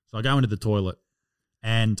 fuck. So I go into the toilet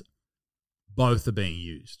and both are being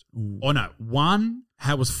used. Ooh. Oh, no. One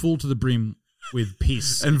was full to the brim with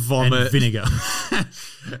piss and vomit and vinegar.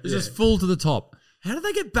 It's just full to the top. How do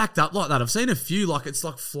they get backed up like that? I've seen a few, like it's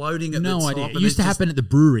like floating at the top. No idea. It used to happen at the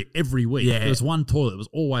brewery every week. Yeah. There was one toilet that was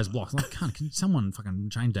always blocked. I'm like, can someone fucking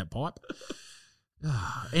change that pipe?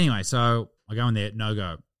 Anyway, so I go in there, no go.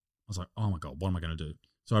 I was like, oh my God, what am I going to do?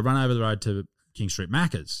 So I run over the road to King Street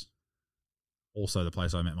Macca's, also the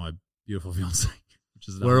place I met my beautiful fiancée. Which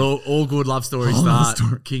is where all good love stories start.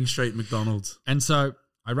 King Street McDonald's. And so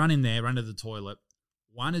I run in there, run to the toilet.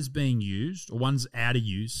 One is being used, or one's out of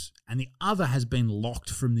use, and the other has been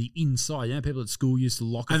locked from the inside. You know, people at school used to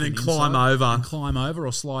lock it and from then climb over. And climb over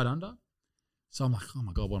or slide under. So I'm like, oh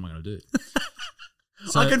my God, what am I going to do?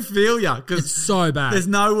 So I can feel you because it's so bad. There's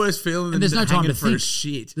no worse feeling than there's no time to think.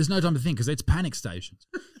 Shit. There's no time to think because it's panic stations.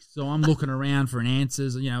 So I'm looking around for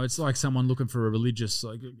answers. You know, it's like someone looking for a religious,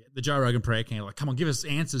 like the Joe Rogan prayer king. Like, come on, give us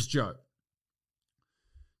answers, Joe.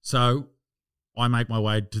 So I make my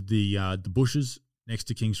way to the bushes next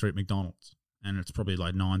to King Street McDonald's, and it's probably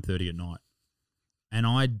like 9:30 at night, and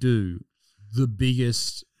I do the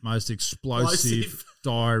biggest, most explosive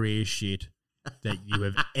diarrhea shit that you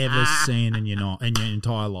have ever seen in your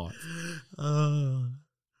entire life.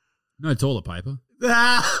 No toilet paper.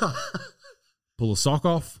 Pull a sock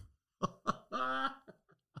off.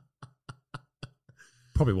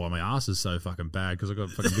 Probably why my ass is so fucking bad because I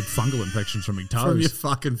got fucking big fungal infections from my toes. From your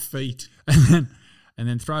fucking feet. And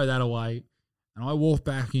then throw that away. And I walk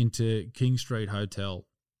back into King Street Hotel,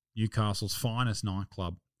 Newcastle's finest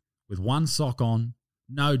nightclub, with one sock on,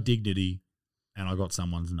 no dignity, and I got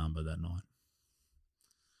someone's number that night.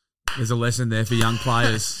 There's a lesson there for young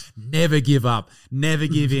players. Never give up. Never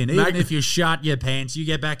give in. Even if you shut your pants, you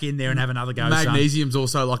get back in there and have another go. Magnesium's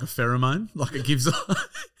also like a pheromone. Like it gives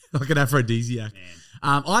like an aphrodisiac.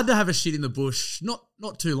 I had to have a shit in the bush not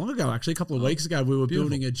too long ago, actually. A couple of weeks ago, we were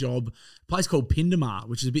building a place called Pindamar,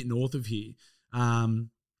 which is a bit north of here.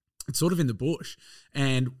 It's sort of in the bush.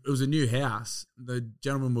 And it was a new house. The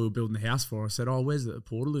gentleman we were building the house for, I said, oh, where's the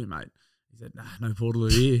Portaloo, mate? He said, nah, no Portaloo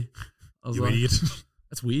here. I was like, idiot.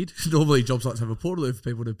 That's weird. Normally job sites have a Portaloo for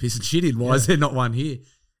people to piss and shit in. Why is there not one here?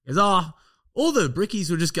 He goes, All the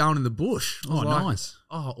brickies were just going in the bush. I was nice.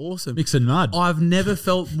 Oh, awesome. Mixing mud. I've never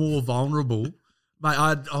felt more vulnerable. Mate,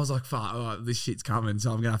 I was like, fuck, this shit's coming,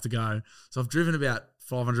 so I'm going to have to go. So I've driven about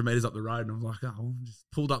 500 metres up the road, and I'm like, oh, just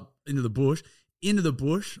pulled up into the bush.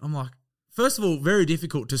 I'm like, first of all, very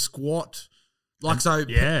difficult to squat.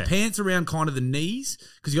 Pants around kind of the knees,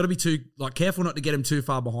 because you got to be careful not to get them too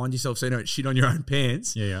far behind yourself so you don't shit on your own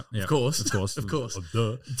pants. Yeah. Of course. Duh.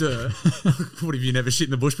 What, have you never shit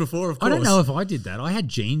in the bush before? Of course. I don't know if I did that. I had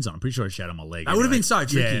jeans on. I'm pretty sure I shat on my leg. That would have been so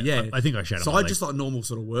tricky, yeah. I think I shat on my leg. So I just normal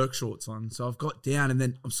sort of work shorts on. So I've got down, and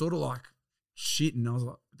then I'm sort of shitting. I was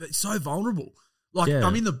like, it's so vulnerable.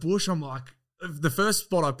 I'm in the bush, I'm like, the first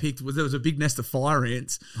spot I picked there was a big nest of fire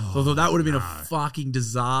ants. So I thought that would have been a fucking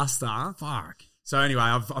disaster. Fuck. So anyway,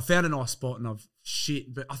 I found a nice spot and I've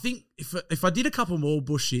shit. But I think if I did a couple more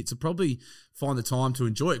bush shits, I'd probably find the time to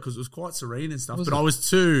enjoy it because it was quite serene and stuff. But I was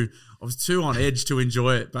too on edge to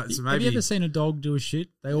enjoy it. But so maybe, have you ever seen a dog do a shit?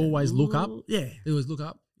 They always look up. Yeah, they always look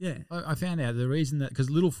up. Yeah, I found out the reason that because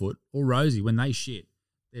Littlefoot or Rosie, when they shit,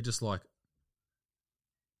 they're just like.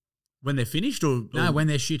 When they're finished or no, when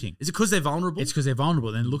they're shitting. Is it because they're vulnerable? It's because they're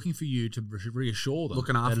vulnerable. They're looking for you to reassure them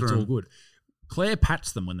looking after that it's them. all good. Claire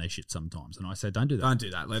pats them when they shit sometimes, and I say, "Don't do that. Don't do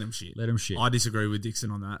that. Let them shit. Let them shit." I disagree with Dixon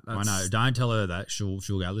on that. I know. Don't tell her that. She'll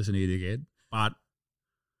go listen to it again. But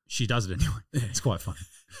she does it anyway. It's quite funny.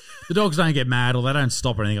 The dogs don't get mad or they don't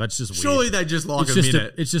stop or anything. It's just weird. Surely they just like a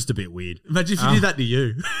minute. It's just a bit weird. Imagine if you did that to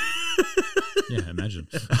you. Yeah, imagine.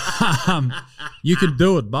 You could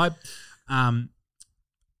do it, babe.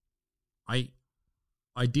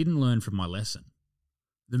 I didn't learn from my lesson.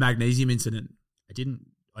 The magnesium incident. I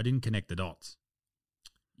didn't connect the dots.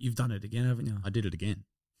 You've done it again, haven't you? I did it again.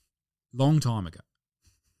 Long time ago.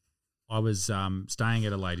 I was staying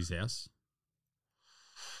at a lady's house.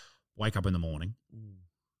 Wake up in the morning.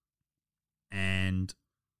 And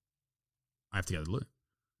I have to go to the loo.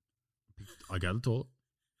 I go to the toilet.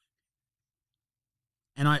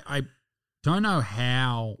 And I don't know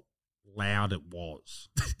how loud it was.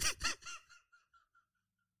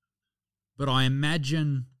 But I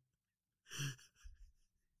imagine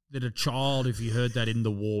that a child, if he heard that in the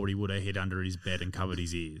ward, he would have hid under his bed and covered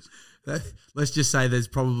his ears. Let's just say there's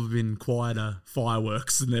probably been quieter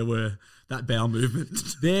fireworks than there were that bowel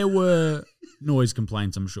movement. There were noise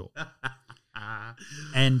complaints, I'm sure.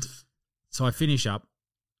 And so I finish up,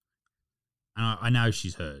 and I know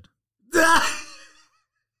she's heard.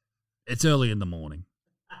 It's early in the morning.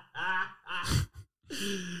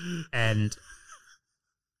 And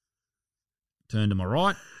turn to my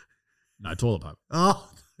right, no toilet paper. Oh,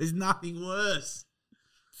 there's nothing worse.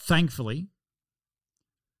 Thankfully.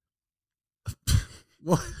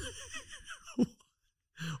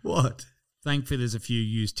 What? Thankfully, there's a few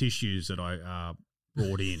used tissues that I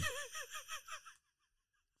brought in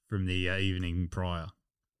from the evening prior.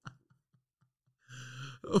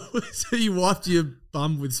 So you wiped your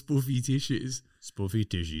bum with spoofy tissues? Spoofy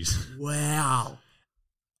tissues. Wow.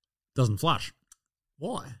 Doesn't flush.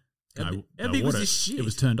 Why? No big was water. this shit? It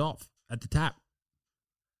was turned off at the tap.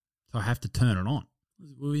 So I have to turn it on.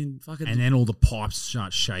 And then all the pipes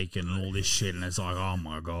start shaking and all this shit, and it's like, oh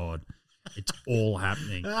my God, it's all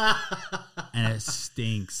happening. And it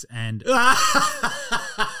stinks. And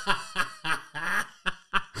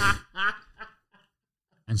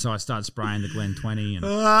and so I start spraying the Glen 20.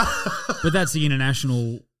 But that's the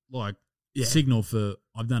international signal for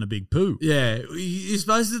I've done a big poo. Yeah, you're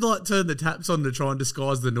supposed to turn the taps on to try and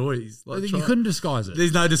disguise the noise. You couldn't disguise it.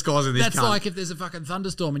 There's no disguising this. That's like if there's a fucking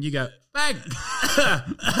thunderstorm and you go bang.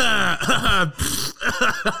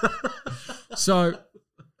 So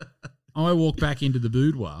I walk back into the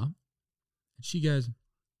boudoir, and she goes,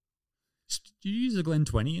 "Did you use a Glen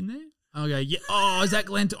 20 in there?" I go, "Yeah." "Oh, is that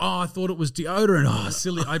Glen? Oh, I thought it was deodorant." "Oh,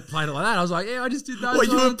 silly." I played it like that. I was like, "Yeah, I just did those." Well,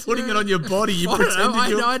 you were putting it on your body. You pretended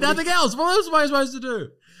you were. I had nothing else. What else am I supposed to do?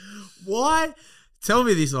 Why? Tell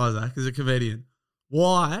me this, Isaac, as a comedian.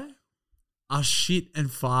 Why are shit and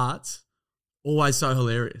farts always so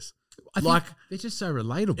hilarious? I think they're just so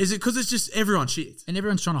relatable. Is it because it's just everyone shits? And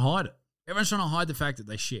everyone's trying to hide it. Everyone's trying to hide the fact that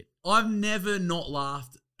they shit. I've never not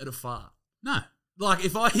laughed at a fart. No. Like,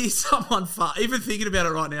 if I hear someone fart, even thinking about it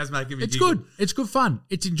right now is making me It's giggle. good. It's good fun.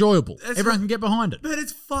 It's enjoyable. Everyone can get behind it. But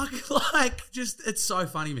it's fucking it's so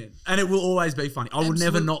funny, man. And it will always be funny. I will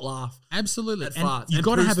never not laugh. Absolutely. At farts. You've And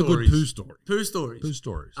got to poo have a stories. good poo story. Poo stories. Poo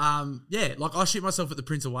stories. Yeah, like I shit myself at the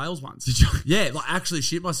Prince of Wales once. Did you? Yeah, like actually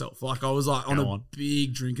shit myself. Like I was like on Go a on.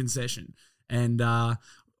 big drinking session and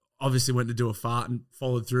obviously went to do a fart and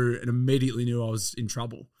followed through and immediately knew I was in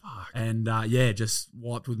trouble. Fuck. And just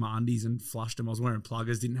wiped with my undies and flushed them. I was wearing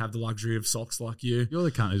pluggers, didn't have the luxury of socks like you. You're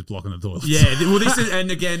the cunt who's blocking the toilet. Yeah, well, this is,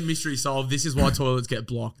 and again, mystery solved. This is why toilets get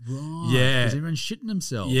blocked. Right. Yeah. Because everyone's shitting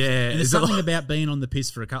themselves. Yeah. And there's Is it something like- about being on the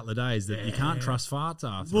piss for a couple of days that you can't trust farts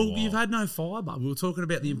after a Well, while. you've had no fibre. We were talking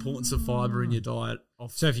about the importance of fibre in your diet.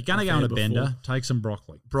 So if you're going to go on a bender, take some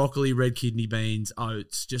broccoli. Broccoli, red kidney beans,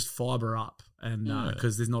 oats, just fibre up. And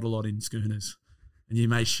because there's not a lot in schooners. And you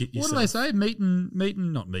may shit yourself. What do they say?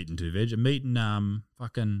 Not meat and two veg. Meat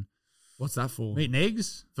fucking... What's that for? Meat and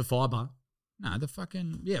eggs? For fibre. No, the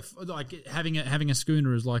fucking... Yeah, like having a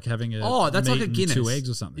schooner is like having a... Oh, that's meat like a and Guinness. 2 eggs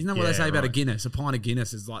or something. Isn't that what they say about a right. Guinness? A pint of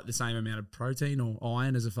Guinness is like the same amount of protein or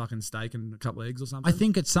iron as a fucking steak and a couple of eggs or something? I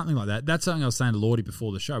think it's something like that. That's something I was saying to Lordy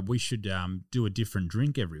before the show. We should do a different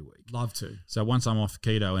drink every week. Love to. So once I'm off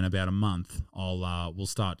keto in about a month, we'll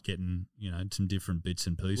start getting some different bits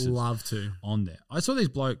and pieces. Love to. On there. I saw these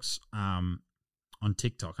blokes on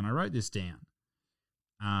TikTok, and I wrote this down.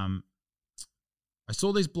 I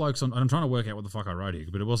saw these blokes on. I'm trying to work out what the fuck I wrote here,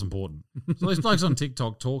 but it was important. So these blokes on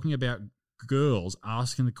TikTok talking about girls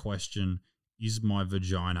asking the question, "Is my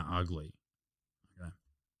vagina ugly?" Okay.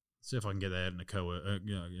 See if I can get that in a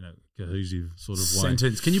cohesive sort of way.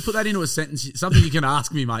 Sentence. Can you put that into a sentence? Something you can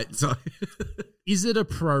ask me, mate. So, is it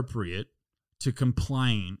appropriate to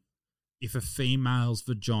complain if a female's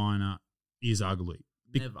vagina is ugly?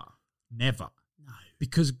 Never. No.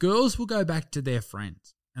 Because girls will go back to their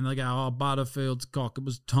friends and they go, "Oh, Butterfield's cock, it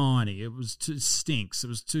was tiny. It was too stinks. It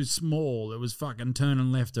was too small. It was fucking turning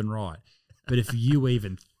left and right." But if you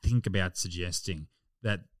even think about suggesting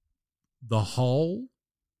that the hole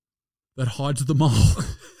that hides the mole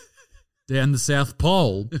down the South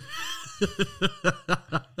Pole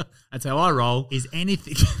that's how I roll. is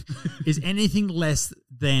anything less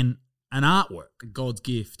than an artwork, God's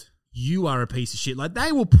gift. you are a piece of shit. Like,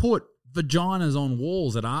 they will put vaginas on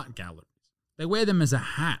walls at art galleries. They wear them as a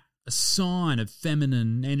hat, a sign of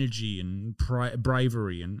feminine energy and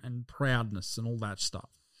bravery and proudness and all that stuff.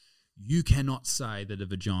 You cannot say that a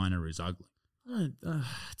vagina is ugly.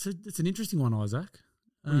 It's an interesting one, Isaac.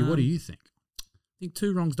 What do you think? I think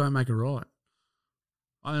two wrongs don't make a right.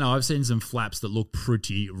 I don't know. I've seen some flaps that look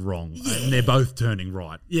pretty wrong, and they're both turning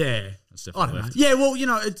right. Yeah. That's I definitely don't know. left. Yeah, well,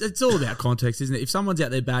 it's all about context, isn't it? If someone's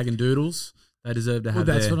out there bagging doodles, they deserve to have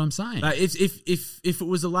Well, that's what I'm saying. Like, if it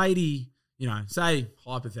was a lady, say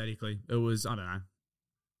hypothetically, it was, I don't know,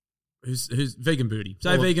 who's vegan booty.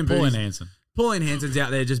 Say vegan booty. Pauline Hanson. Pauline Hanson's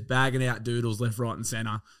out there just bagging out doodles left, right, and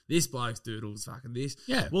centre. This bloke's doodles, fucking this.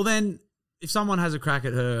 Yeah. Well, then, if someone has a crack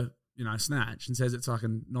at her, snatch and says it's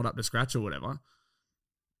fucking not up to scratch or whatever,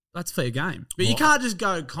 that's fair game. But you can't just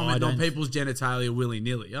go comment on people's genitalia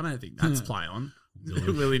willy-nilly. I don't think that's play on.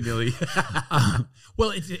 Willy-nilly.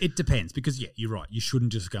 Well, it depends because, you're right. You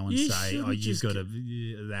shouldn't just go and You say, shouldn't you've just got to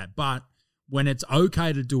that. But when it's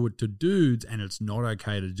okay to do it to dudes and it's not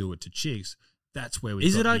okay to do it to chicks, that's where we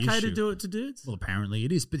Is it okay to do it to dudes? Well, apparently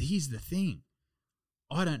it is. But here's the thing.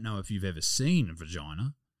 I don't know if you've ever seen a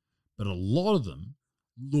vagina, but a lot of them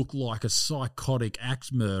look like a psychotic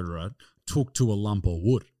axe murderer took to a lump of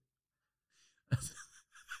wood.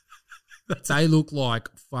 They look like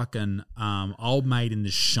fucking old mate in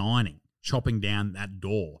The Shining chopping down that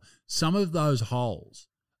door. Some of those holes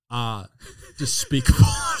are despicable.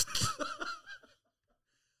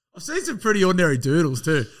 I've seen some pretty ordinary doodles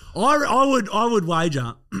too. I would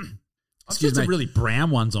wager. I've seen some really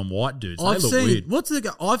brown ones on white dudes. They look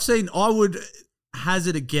weird. I would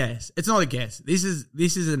hazard a guess. It's not a guess. This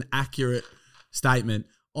is an accurate statement.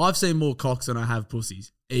 I've seen more cocks than I have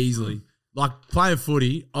pussies easily. Like playing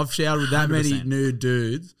footy, I've showered with that 100%. Many nude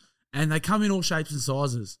dudes, and they come in all shapes and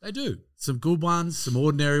sizes. They do. Some good ones, some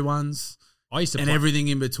ordinary ones, everything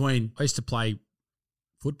in between. I used to play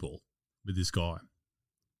football with this guy,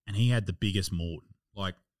 and he had the biggest Morton,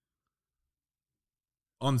 like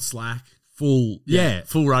on Slack. Full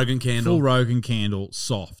Rogan candle. Full Rogan candle,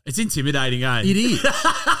 soft. It's intimidating, eh? It is.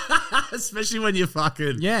 Especially when you're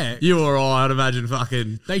fucking... Yeah. You or I'd imagine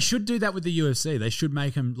fucking... They should do that with the UFC. They should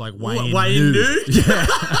make him like weigh in nude? Yeah.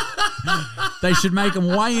 They should make him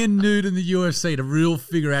weigh in nude in the UFC to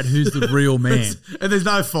figure out who's the real man. And there's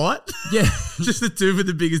no fight? Yeah. Just the dude with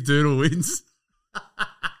the biggest doodle wins.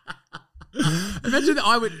 Imagine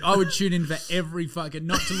I would tune in for every fucking,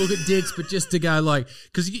 not to look at dicks, but just to go like,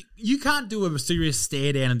 because you can't do a serious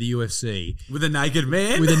stare down in the UFC with a naked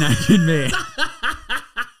man. With a naked man.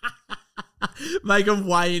 Make them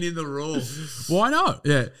weigh in the Raw. Why not?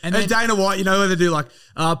 Yeah. And then Dana White, where they do like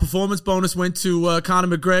performance bonus went to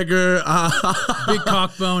Conor McGregor. Big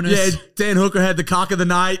cock bonus. Yeah, Dan Hooker had the cock of the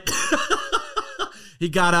night. He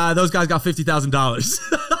got those guys got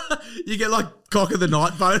 $50,000. You get like cock of the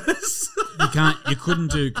night bonus. You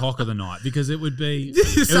couldn't do cock of the night because it would be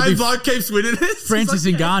the same bloke keeps winning it. Francis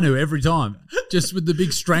Ngannou every time, just with the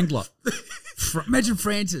big strangler. Imagine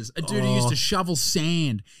Francis, a dude who used to shovel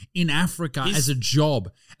sand in Africa as a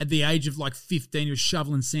job. At the age of like 15, he was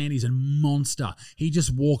shoveling sand. He's a monster. He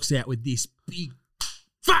just walks out with this big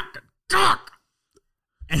fucking cock,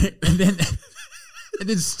 and then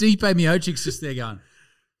Stipe Miocic's just there going,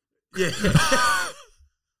 yeah,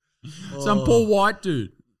 some poor white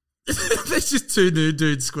dude. There's just two new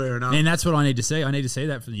dudes squaring up. And that's what I need to see. I need to see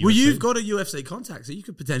that from the UFC. Well, you've got a UFC contact, so you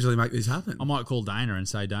could potentially make this happen. I might call Dana and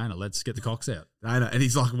say, Dana, let's get the cocks out. Dana, and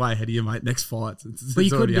he's like, way ahead of you, mate. Next fight. But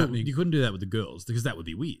you couldn't do that with the girls because that would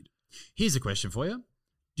be weird. Here's a question for you.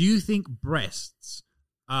 Do you think breasts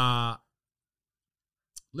are...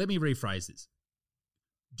 Let me rephrase this.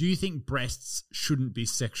 Do you think breasts shouldn't be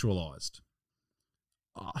sexualized?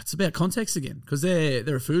 Oh, it's about context again because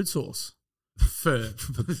they're a food source. For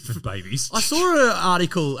babies. I saw an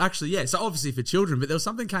article, actually, yeah, so obviously for children, but there was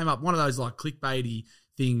something came up, one of those like clickbaity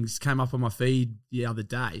things came up on my feed the other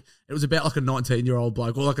day. It was about like a 19-year-old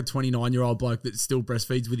bloke or like a 29-year-old bloke that still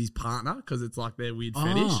breastfeeds with his partner because it's like their weird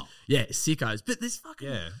fetish. Yeah, sickos. But there's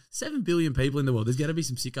fucking 7 billion people in the world. There's got to be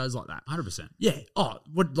some sickos like that. 100%. Yeah. Oh,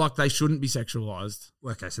 like they shouldn't be sexualized.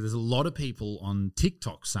 Okay, so there's a lot of people on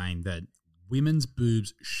TikTok saying that women's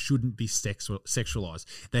boobs shouldn't be sexualized.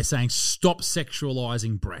 They're saying stop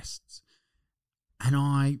sexualizing breasts. And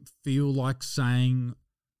I feel like saying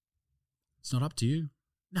it's not up to you.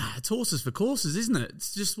 Nah, it's horses for courses, isn't it?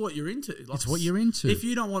 It's just what you're into. Like, it's what you're into. If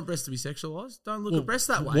you don't want breasts to be sexualized, don't look at breasts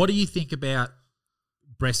that way. What do you think about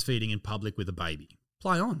breastfeeding in public with a baby?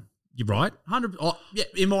 Play on. You're right. 100. Oh, yeah,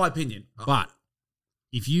 in my opinion. But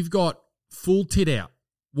if you've got full tit out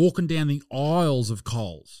walking down the aisles of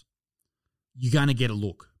Coles, you're going to get a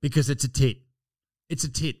look because it's a tit. It's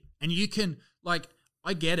a tit. And you can, like,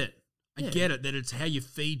 I get it. I get it that it's how you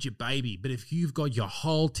feed your baby. But if you've got your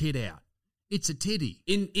whole tit out, it's a titty.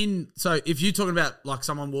 So if you're talking about like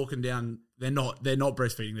someone walking down, they're not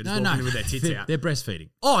breastfeeding. They're just walking in with their tits out. They're breastfeeding.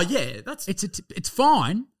 Oh yeah, it's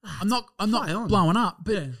fine. I'm not blowing up,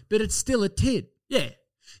 but it's still a tit. Yeah.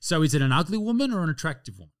 So is it an ugly woman or an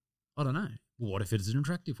attractive one? I don't know. Well, what if it is an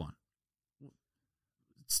attractive one?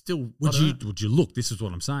 Still, would you look? This is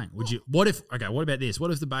what I'm saying. Would you? What about this?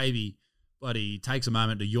 What if the baby bloody takes a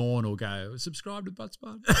moment to yawn or go subscribe to Butts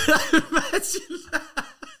Bud?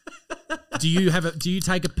 Do you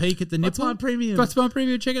take a peek at the nipple? Butts Bud Premium. Butts Bud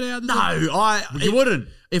Premium. Check it out. You wouldn't.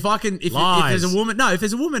 If there's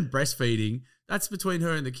a woman breastfeeding, that's between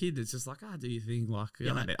her and the kid. It's just like, do you think like I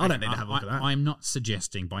don't need to have a look at that. I'm not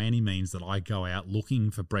suggesting by any means that I go out looking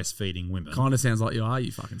for breastfeeding women. Kind of sounds like you are,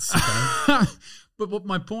 you fucking sicko. But what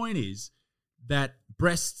my point is that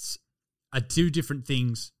breasts are two different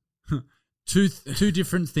things. two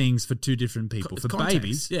different things for two different people. For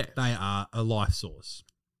babies, they are a life source.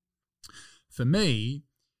 For me,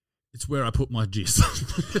 it's where I put my jizz.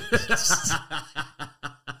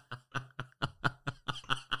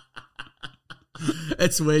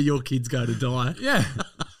 It's where your kids go to die. Yeah.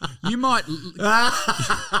 You might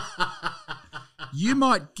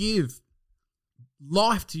give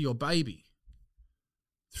life to your baby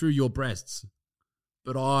through your breasts,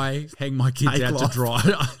 but I hang my kids out to dry.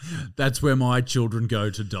 That's where my children go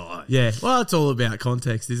to die. Yeah. Well, it's all about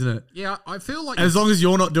context, isn't it? Yeah, I feel like... As long as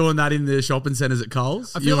you're not doing that in the shopping centres at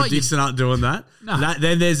Coles, you and Dixon aren't doing that,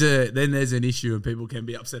 then there's an issue and people can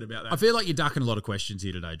be upset about that. I feel like you're ducking a lot of questions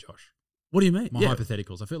here today, Josh. What do you mean? My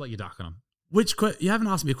hypotheticals. I feel like you're ducking them. You haven't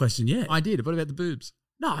asked me a question yet. I did. What about the boobs?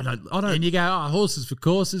 No, I don't. And you go, horses for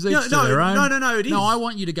courses, each to their own. No, it is. No, I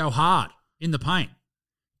want you to go hard in the paint.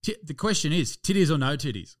 The question is, titties or no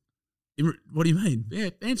titties? What do you mean?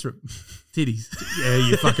 Yeah, answer it. Titties. Yeah,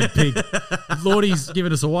 you fucking pig. Lordy's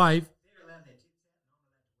giving us a wave.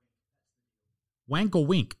 Wank or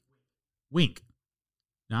wink? Wink.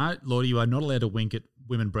 No, Lordy, you are not allowed to wink at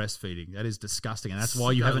women breastfeeding. That is disgusting, and that's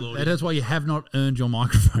why you haven't. Lordy. That's why you have not earned your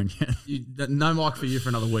microphone yet. No mic for you for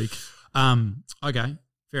another week. Okay,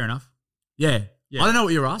 fair enough. Yeah. I don't know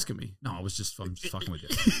what you were asking me. No, I'm just fucking with you.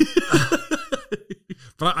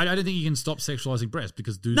 But I don't think you can stop sexualizing breasts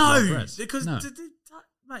because dudes love breasts.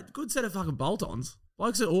 Mate, good set of fucking bolt-ons.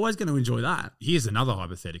 Blokes are always going to enjoy that. Here's another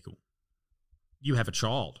hypothetical. You have a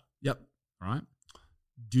child. Yep. Right?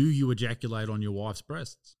 Do you ejaculate on your wife's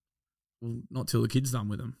breasts? Well, not till the kid's done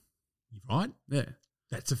with them. Right? Yeah.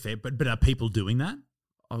 That's a fair... But are people doing that?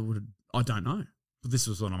 I don't know. But this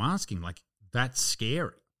is what I'm asking. Like, that's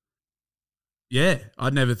scary. Yeah,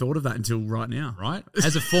 I'd never thought of that until right now. Right?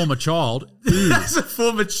 As a former child. Ew. As a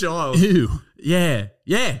former child. Ew. Yeah.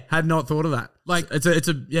 Had not thought of that. Like it's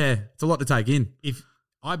a lot to take in. If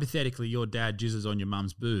hypothetically your dad jizzes on your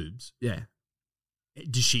mum's boobs, Yeah.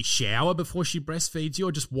 does she shower before she breastfeeds you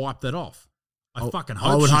or just wipe that off? I fucking hope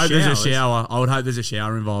I would she hope there's a showers. shower. I would hope there's a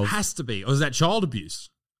shower involved. Has to be. Or is that child abuse?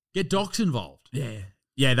 Get docs involved. Yeah.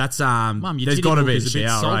 Yeah, that's Mum, your there's titty got to book be a is a bit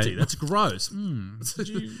shower, salty. right? That's gross.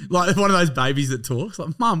 Like one of those babies that talks.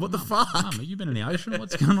 Like, Mum, what the fuck? Mum, have you been in the ocean?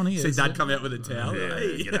 What's going on here? See dad come out with a towel. Yeah,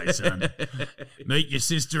 Hey. g'day, son. Meet your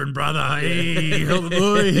sister and brother. Hey, all the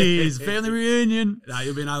boys. Family reunion. No,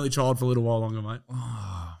 you'll be an only child for a little while longer, mate.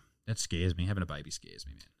 Oh, that scares me. Having a baby scares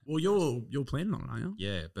me, man. Well, you're planning on it, aren't you?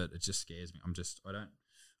 Yeah, but it just scares me.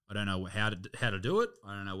 I don't know how to do it.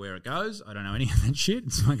 I don't know where it goes. I don't know any of that shit.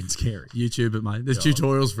 It's fucking scary. YouTube it, mate. There's God.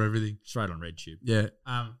 tutorials for everything. Straight on RedTube. Yeah.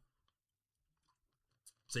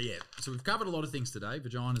 So we've covered a lot of things today.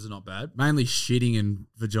 Vaginas are not bad. Mainly shitting and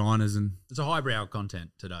vaginas, and It's a highbrow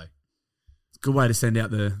content today. it's a good way to send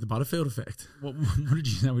out the Butterfield effect. What did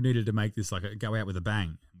you say? We needed to make this go out with a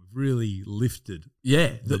bang. We've really lifted.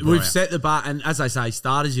 Yeah, The we've bar. set the bar, and as I say,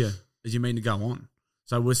 start as you mean to go on.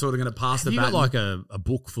 So we're sort of going to pass Have the you baton. got like a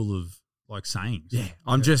book full of like sayings? Yeah,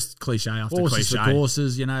 I'm just cliche after Horses cliche. for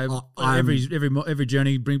courses, you know. Every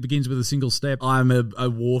journey begins with a single step. I'm a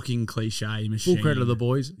walking cliche machine. Full credit to the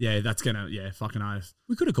boys. Yeah, that's gonna fucking oath.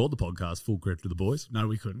 We could have called the podcast "Full Credit to the Boys," No,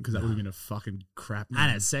 we couldn't because that would have been a fucking crap. and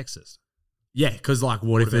name. it's sexist. Yeah, because like,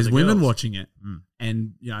 what if about there's the women girls? watching it, Mm.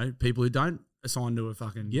 and you know people who don't assign to a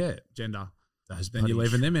fucking gender, Those then you're bloody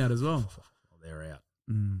leaving them out as well. They're out.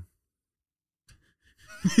 Mm.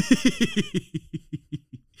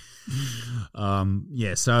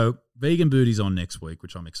 So vegan booty's on next week,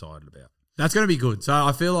 which I'm excited about. That's going to be good. So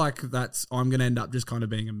I feel like I'm going to end up just kind of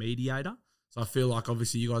being a mediator. So I feel like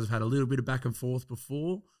obviously you guys have had a little bit of back and forth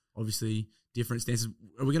before. Obviously different stances.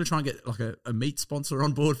 Are we going to try and get like a meat sponsor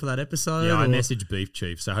on board for that episode? Yeah, I or- messaged Beef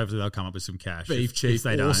Chief, so hopefully they'll come up with some cash. Beef If Chief,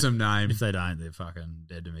 they don't- awesome name. If they don't, they're fucking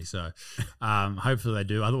dead to me. So hopefully they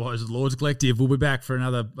do. Otherwise, Lords Collective will be back for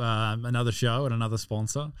another show and another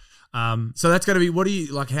sponsor. So that's going to be, what do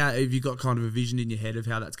you, like, how, have you got kind of a vision in your head of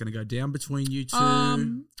how that's going to go down between you two?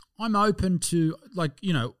 I'm open to, like,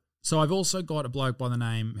 you know, so I've also got a bloke by the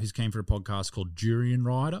name who's came for a podcast called Durian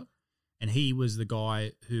Rider, and he was the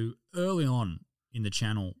guy who early on in the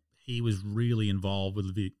channel, he was really involved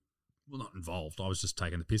with the well, not involved, I was just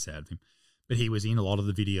taking the piss out of him, but he was in a lot of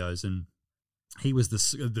the videos, and he was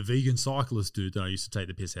the vegan cyclist dude that I used to take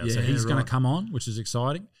the piss out. So Yeah, he's going right. to come on, which is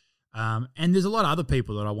exciting. And there's a lot of other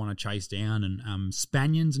people that I want to chase down, and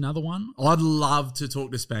Spanion's another one. I'd love to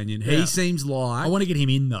talk to Spanion. He Yeah. seems like... I want to get him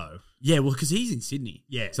in though. Yeah, well, because he's in Sydney.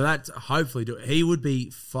 Yeah. So that's hopefully... He would be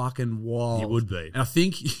fucking wild. He would be. And I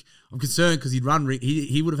think... I'm concerned because he'd run...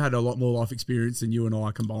 He would have had a lot more life experience than you and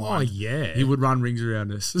I combined. Oh yeah, He would run rings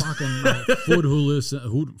around us. fucking food hoodoo.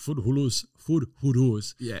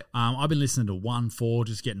 Yeah. I've been listening to 1-4,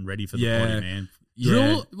 just getting ready for the Yeah. potty, man. Yeah.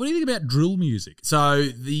 Drill. What do you think about drill music? So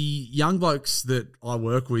the young blokes that I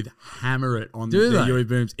work with hammer it on Do the they? Yuri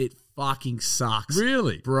Booms. It fucking sucks.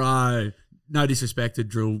 Really? Bro. No disrespect to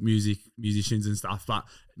drill musicians and stuff, but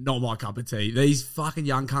not my cup of tea. These fucking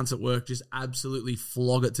young cunts at work just absolutely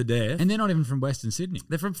flog it to death. And they're not even from Western Sydney.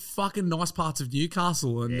 They're from fucking nice parts of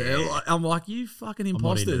Newcastle, and Yeah. I'm like, you fucking I'm not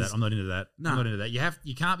imposters. into that. I'm not into that. No. I'm not into that.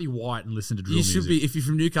 You can't be white and listen to drill You music. should be, if you're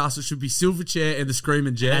from Newcastle, it should be Silverchair and the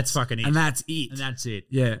Screaming Jets. that's fucking it. And that's it. And that's it.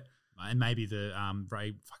 Yeah. And maybe the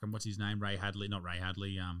Ray fucking what's his name? Ray Hadley, not Ray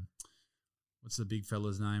Hadley. What's the big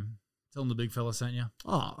fella's name? Tell him the big fella sent you.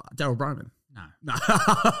 Oh, Daryl Broman. No.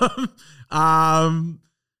 No.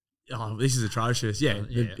 Oh, this is atrocious. Yeah,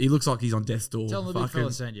 Yeah. he looks like he's on death's door. Tell him the big Fucking-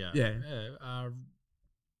 fella sent you. Yeah.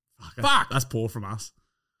 Fuck. That's poor from us.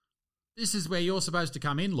 This is where you're supposed to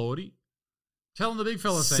come in, Lordy. Tell him the big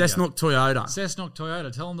fella sent you. Cessnock Toyota. Cessnock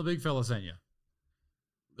Toyota. Tell him the big fella sent you.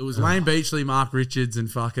 It was Lane Beachley, Mark Richards, and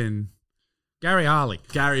fucking Gary Harley.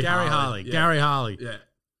 Gary Harley. Harley. Yeah. Gary Harley. Yeah.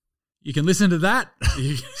 You can listen to that.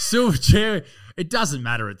 Silverchair. It doesn't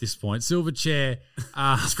matter at this point. Silverchair,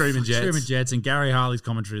 Screaming Jets. Screaming Jets, and Gary Harley's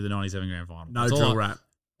commentary of the 97 grand final. No That's all drill I- rap.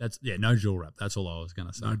 No drill rap. That's all I was going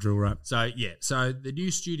to say. No drill rap. So yeah, so the new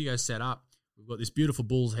studio set up. We've got this beautiful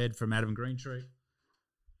bull's head from Adam Greentree.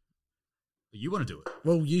 But you want to do it?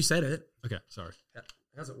 Well, you said it. Okay, sorry.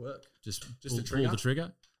 How's it work? Just Just pull, the trigger? pull the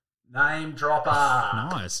trigger. Name dropper.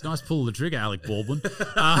 Nice pull of the trigger, Alec Baldwin.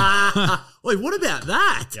 Wait, what about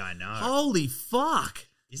that? Yeah, I know. Holy fuck.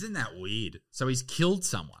 Isn't that weird? So he's killed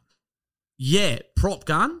someone. Yeah, prop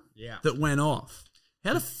gun Yeah. that went off.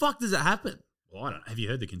 How the fuck does it happen? Well, I don't. Have you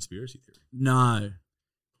heard the conspiracy theory? No.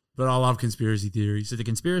 But I love conspiracy theories. So the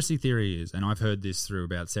conspiracy theory is, and I've heard this through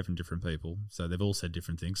about 7 different people, so they've all said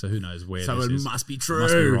different things, so who knows where So this it is. must be true.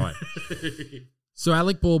 Must be right. So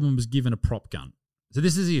Alec Baldwin was given a prop gun. So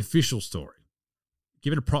this is the official story.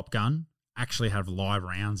 Given a prop gun, actually have live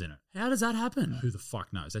rounds in it. How does that happen? Who the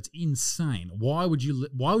fuck knows? That's insane. Why would you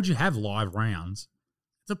have live rounds?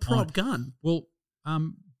 It's a prop gun. Well,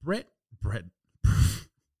 Brett.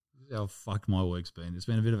 How fucked my week's been. It's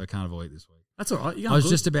been a bit of a carnival week this week. That's all right. I was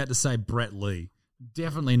just about to say Brett Lee.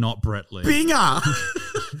 Definitely not Brett Lee. Binger!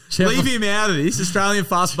 Leave him out of this. Australian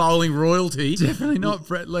fast bowling royalty. Definitely not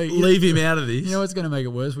Brett Lee. Leave him out of this. You know what's going to make it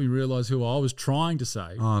worse? We realise who I was trying to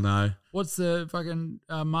say. Oh, no. What's the fucking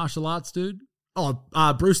martial arts dude? Oh,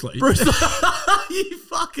 Bruce Lee. Bruce Lee. You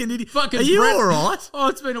fucking idiot. Fucking Are you Brett- all right? Oh,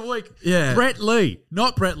 it's been a week. Yeah. Brett Lee.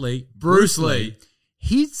 Not Brett Lee. Bruce Lee.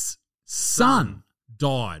 His son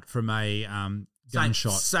died from a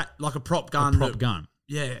gunshot. Like a prop gun. A prop gun.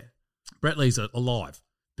 Yeah. Brett Lee's alive.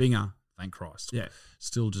 Binger. Thank Christ. Yeah.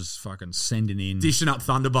 Still just fucking sending in. Dishing up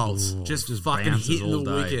thunderbolts. Ooh, just just fucking bounces hitting all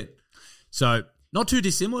the day. wicket. So, Not too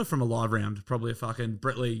dissimilar from a live round. Probably a fucking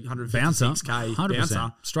Brett Lee bouncer. 156k 100%.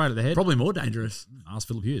 bouncer. Straight at the head. Probably more dangerous. Ask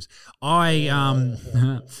Philip Hughes.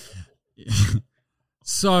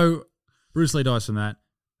 So, Bruce Lee dies from that.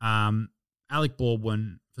 Alec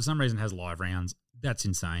Baldwin, for some reason, has live rounds. That's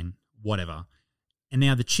insane. Whatever. And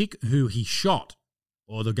now the chick who he shot,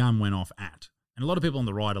 or the gun went off at, and a lot of people on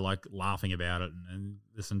the right are like laughing about it, and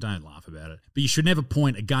listen, don't laugh about it. But you should never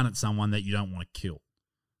point a gun at someone that you don't want to kill.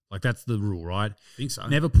 Like, that's the rule, right? I think so.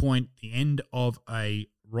 Never point the end of a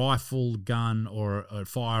rifle, gun, or a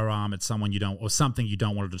firearm at someone you don't, or something you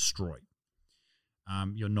don't want to destroy.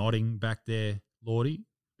 You're nodding back there, Lordy.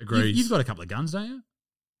 Agreed. You've got a couple of guns, don't you?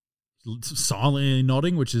 Silently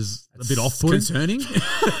nodding, which is a bit off-putting. Concerning.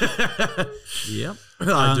 Yep.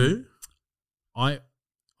 I do. I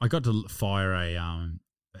got to fire a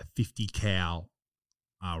 50 cal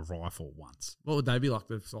rifle once. What would they be like,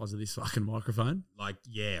 the size of this fucking microphone? Like,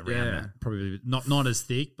 around Yeah. that. Probably not as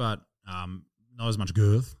thick, but not as much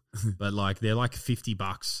girth. But like, they're like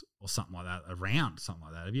 $50 or something like that, a round, something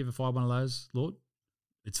like that. Have you ever fired one of those, Lord?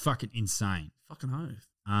 It's fucking insane. Fucking oath.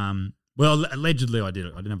 Well, allegedly I did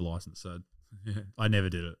it. I didn't have a license, so Yeah. I never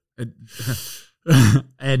did it.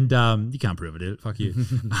 And you can't prove I did it. Fuck you.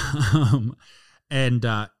 And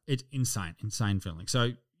it's insane feeling.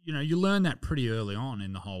 So, you know, you learn that pretty early on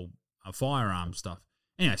in the whole firearm stuff.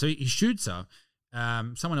 Anyway, so he shoots her.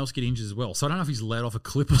 Someone else get injured as well. So I don't know if he's let off a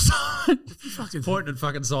clip or something. Pointing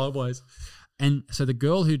fucking sideways. And so the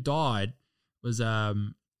girl who died was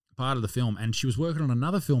part of the film, and she was working on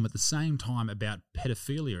another film at the same time about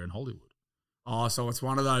pedophilia in Hollywood. Oh, so it's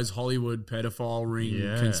one of those Hollywood pedophile ring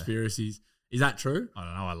conspiracies. Is that true? I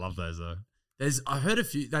don't know. I love those though. I heard a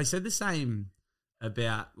few. They said the same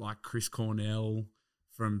about like Chris Cornell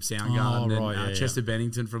from Soundgarden and Chester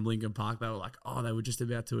Bennington from Linkin Park. They were like, they were just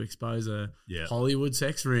about to expose a Hollywood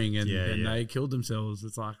sex ring, and they killed themselves.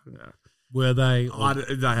 It's like, were they?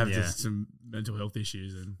 They have just some mental health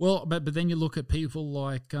issues. And well, but then you look at people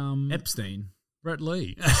like Epstein, Brett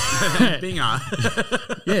Lee, Binger,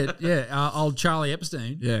 old Charlie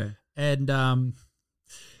Epstein, and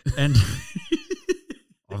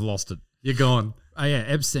I've lost it. You're gone. Oh yeah,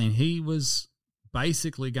 Epstein. He was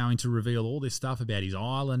basically going to reveal all this stuff about his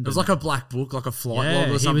island. It was like a black book, like a flight log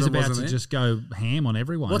or something. He was about wasn't to it? just go ham on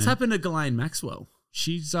everyone. What's happened to Ghislaine Maxwell?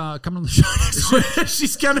 She's coming on the show next week.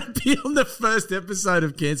 She's going to be on the first episode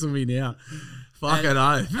of Cancel Me Now. Fucking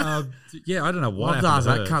oath. Yeah, I don't know what I'll happened ask to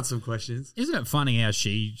that her. cunt some questions. Isn't it funny how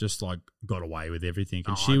she just like got away with everything,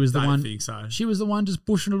 and Oh, she was the I one. don't think so. She was the one just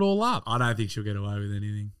pushing it all up. I don't think she'll get away with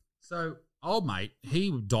anything. So, old mate,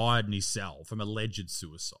 he died in his cell from alleged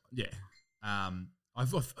suicide. Yeah.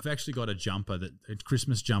 I've actually got a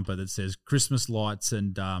Christmas jumper that says Christmas lights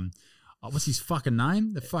and what's his fucking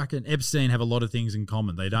name? The fucking Epstein have a lot of things in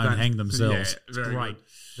common. They don't hang themselves. Yeah, It's very great. good.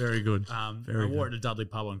 Very good. I Very wore good. it at Dudley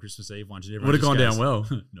Pub on Christmas Eve once. Would have gone down well.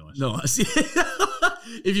 Nice. Nice.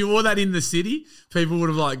 If you wore that in the city, people would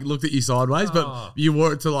have like looked at you sideways. But you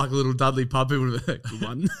wore it to like a little Dudley pub, people would have been like, good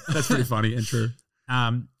one. That's pretty funny and true.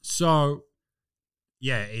 So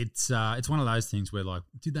yeah, it's one of those things where like,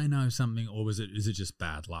 did they know something, or is it just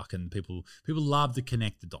bad luck? And people love to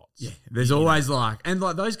connect the dots. Yeah, there's always like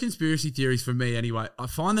those conspiracy theories for me anyway. I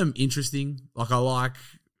find them interesting. Like I like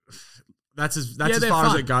that's as far fun.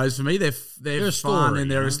 as it goes for me. They're a fun story, and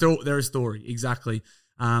they're a story. Exactly.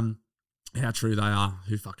 How true they are,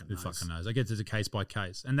 who fucking knows? I guess it's a case by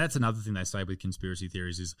case. And that's another thing they say with conspiracy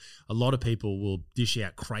theories is a lot of people will dish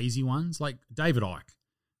out crazy ones, like David Icke.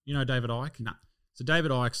 You know David Icke? No. So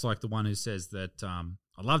David Icke's like the one who says that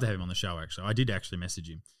I'd love to have him on the show, actually. I did actually message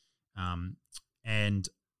him. And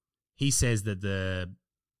he says that the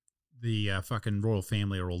fucking royal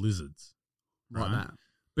family are all lizards. Right. That.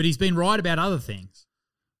 But he's been right about other things.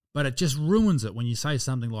 But it just ruins it when you say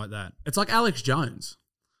something like that. It's like Alex Jones.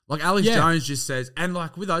 Like Alex Jones just says, and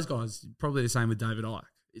like with those guys, probably the same with David Icke.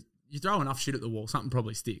 You throw enough shit at the wall, something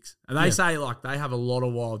probably sticks. And they say like they have a lot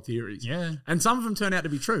of wild theories. Yeah. And some of them turn out to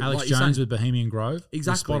be true. Alex Jones with Bohemian Grove.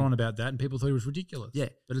 Exactly. Was spot on about that, and people thought it was ridiculous. Yeah.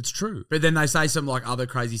 But it's true. But then they say some like other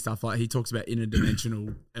crazy stuff, like he talks about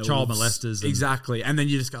interdimensional child molesters. Exactly. And then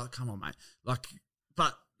you just go, come on, mate. Like,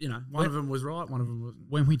 but, you know, one of them was right, one of them wasn't.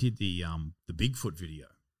 When we did the Bigfoot video,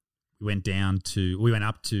 we went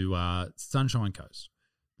up to Sunshine Coast,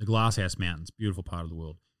 the Glasshouse Mountains, beautiful part of the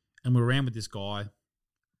world. And we were around with this guy.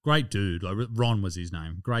 Great dude, like Ron was his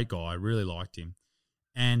name. Great guy, really liked him.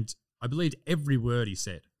 And I believed every word he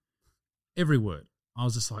said. Every word. I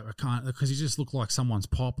was just like, I can't, because he just looked like someone's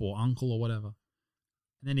pop or uncle or whatever.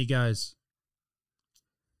 And then he goes,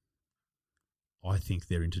 I think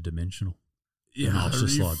they're interdimensional. Yeah, and I was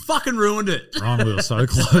just you like, fucking ruined it. Ron, we were so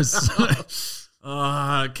close. Cut. Oh,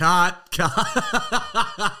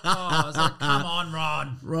 I was like, come on,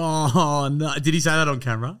 Ron. Ron. No. Did he say that on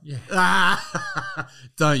camera? Yeah.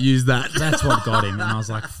 Don't use that. That's what got him. And I was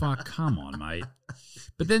like, fuck, come on, mate.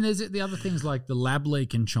 But then there's the other things like the lab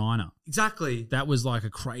leak in China. Exactly. That was like a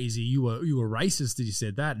crazy, you were racist that you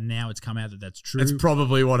said that, and now it's come out that that's true. That's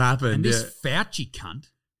probably what happened. And this Fauci cunt.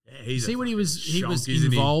 He's see what he was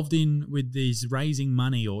involved in with these raising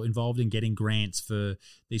money or involved in getting grants for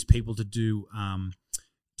these people to do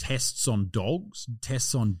tests on dogs,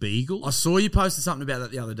 tests on beagles. I saw you posted something about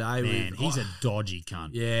that the other day. Man, he's a dodgy cunt.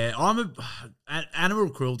 Yeah, animal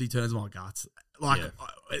cruelty turns my guts. Like,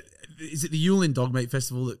 is it the Yulin Dog Meat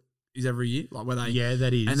Festival that is every year? Like where they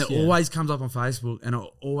that is, and it always comes up on Facebook, and I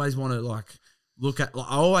always want to like look at. Like,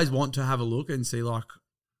 I always want to have a look and see like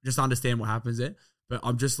just understand what happens there. But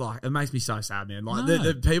I'm just like, it makes me so sad, man. Like,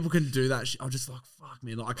 the people can do that shit. I'm just like, fuck,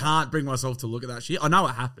 man. Like, I can't bring myself to look at that shit. I know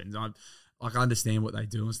it happens. I understand what they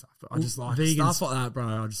do and stuff. But I just like stuff like that, bro.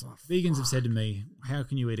 I just like, vegans have said to me, how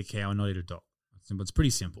can you eat a cow and not eat a dog? It's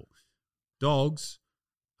pretty simple. Dogs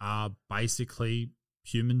are basically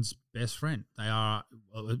humans' best friend. They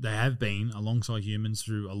have been alongside humans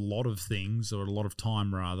through a lot of things, or a lot of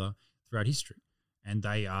time rather, throughout history. And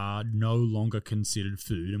they are no longer considered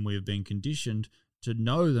food, and we have been conditioned to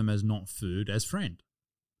know them as not food, as friend.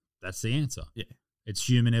 That's the answer. Yeah, it's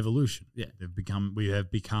human evolution. Yeah, we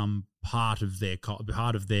have become part of their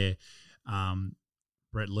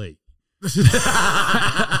Brett Lee.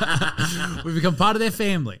 We've become part of their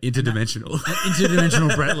family.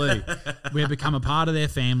 Interdimensional Brett Lee. We have become a part of their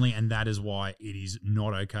family, and that is why it is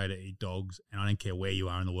not okay to eat dogs. And I don't care where you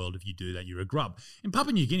are in the world, if you do that, you're a grub. In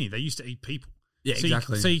Papua New Guinea, they used to eat people. Yeah,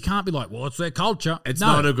 exactly. So you can't be like, well, it's their culture. It's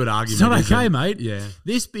not a good argument. It's not okay, mate. Yeah.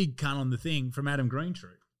 This big cunt on the thing from Adam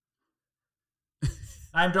Greentree.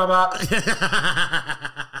 Name drop up.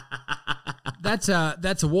 That's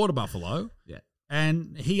a water buffalo. Yeah.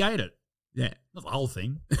 And he ate it. Yeah. Not the whole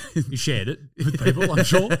thing. He shared it with people, I'm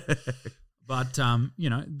sure. But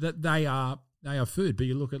that they are food. But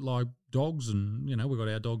you look at like dogs, and we've got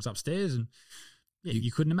our dogs upstairs, and yeah,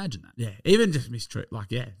 you couldn't imagine that. Yeah, even just mistreat,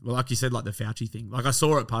 like, well, like you said, like the Fauci thing. Like, I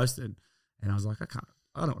saw it posted, and I was like, I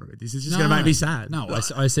don't want to read this. It's just going to make me sad. No,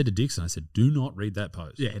 I said to Dixon, I said, do not read that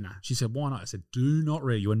post. Yeah, no. She said, why not? I said, do not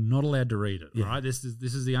read it. You are not allowed to read it. Yeah. Right? This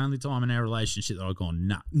is the only time in our relationship that I've gone,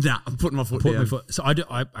 nah, I'm putting my foot down. So I do.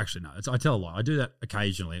 I actually no. I tell a lie. I do that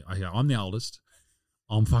occasionally. I'm the oldest.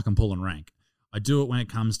 I'm fucking pulling rank. I do it when it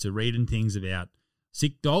comes to reading things about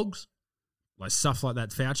sick dogs. Like stuff like that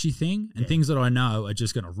Fauci thing, and things that I know are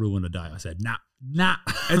just going to ruin a day. I said, nah.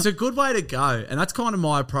 It's a good way to go. And that's kind of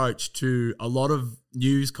my approach to a lot of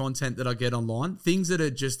news content that I get online. Things that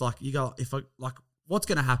are just like, you go, what's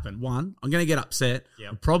going to happen? One, I'm going to get upset. Yep.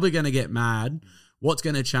 I'm probably going to get mad. What's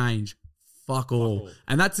going to change? Fuck all.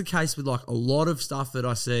 And that's the case with like a lot of stuff that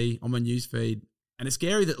I see on my news feed. And it's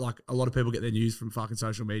scary that like a lot of people get their news from fucking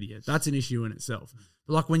social media. That's an issue in itself.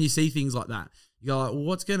 But like when you see things like that, you go like, well,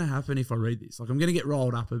 what's going to happen if I read this? Like, I'm going to get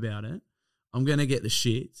rolled up about it. I'm going to get the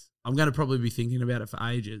shits. I'm going to probably be thinking about it for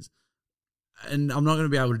ages. And I'm not going to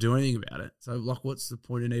be able to do anything about it. So like, what's the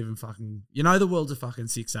point in even fucking, the world's a fucking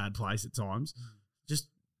sick, sad place at times. Just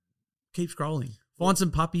keep scrolling. Find some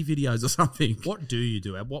puppy videos or something. What do you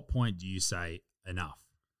do? At what point do you say enough?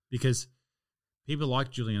 Because people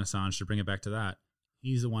like Julian Assange, to bring it back to that,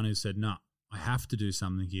 he's the one who said, no, I have to do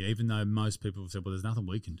something here, even though most people have said, well, there's nothing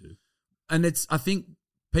we can do. And I think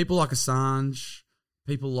people like Assange,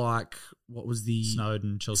 people like, what was the...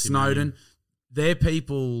 Snowden, Chelsea Snowden, Manning. they're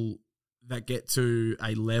people that get to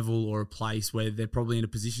a level or a place where they're probably in a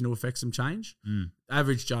position to affect some change.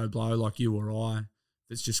 Average Joe Blow like you or I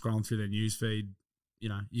that's just scrolling through their newsfeed, you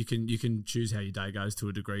know, you can choose how your day goes to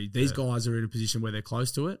a degree. These guys are in a position where they're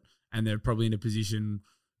close to it, and they're probably in a position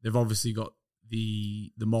they've obviously got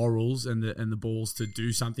the morals and the balls to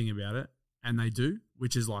do something about it, and they do,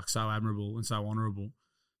 which is like so admirable and so honourable.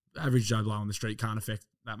 Average Joe Blow on the street can't affect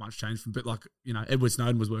that much change from, but like, you know, Edward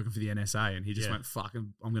Snowden was working for the NSA and he just went, fuck,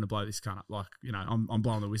 I'm going to blow this cunt up. Like, you know, I'm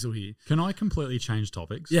blowing the whistle here. Can I completely change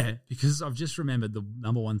topics? Yeah. Because I've just remembered the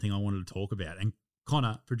number one thing I wanted to talk about. And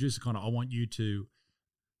Connor, producer Connor, I want you to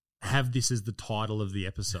have this as the title of the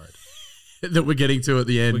episode. That we're getting to at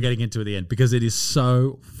the end. We're getting into at the end because it is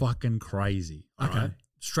so fucking crazy. Okay. Right?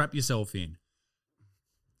 Strap yourself in.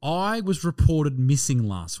 I was reported missing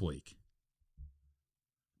last week.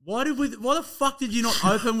 Why the fuck did you not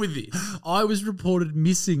open with this? I was reported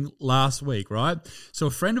missing last week, right? So a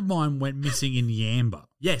friend of mine went missing in Yamba.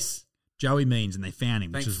 Yes. Joey Means, and they found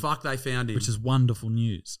him. Thank fuck they found him. Which is wonderful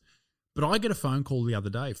news. But I get a phone call the other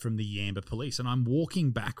day from the Yamba police, and I'm walking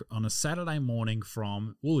back on a Saturday morning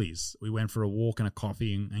from Woolies. We went for a walk and a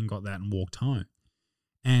coffee and got that and walked home.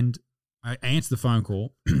 And I answer the phone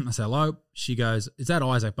call. I say, hello. She goes, is that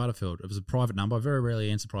Isaac Butterfield? It was a private number. I very rarely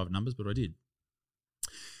answer private numbers, but I did.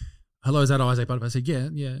 Hello, is that Isaac Butterfield? I said,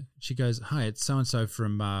 yeah. She goes, hi, it's so-and-so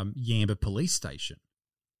from Yamba Police Station.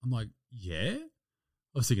 I'm like, yeah?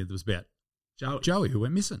 I was thinking it was about Joey who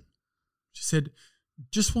went missing. She said,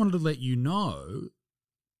 just wanted to let you know.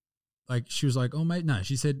 Like, she was like, oh, mate, no.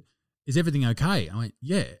 She said, is everything okay? I went,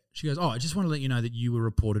 yeah. She goes, oh, I just want to let you know that you were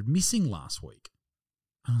reported missing last week.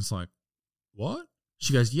 I was like, what?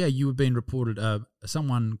 She goes, yeah, you were being reported,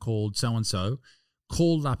 someone called so-and-so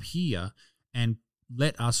called up here and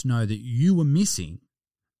let us know that you were missing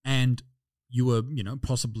and you were, you know,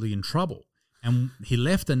 possibly in trouble. And he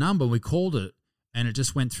left a number, we called it, and it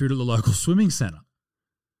just went through to the local swimming centre.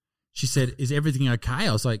 She said, is everything okay?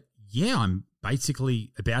 I was like, yeah, I'm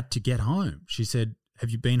basically about to get home. She said, have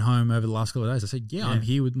you been home over the last couple of days? I said, yeah. I'm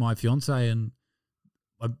here with my fiance and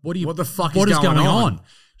what the fuck is going on?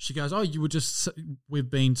 She goes, oh, we've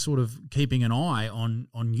been sort of keeping an eye on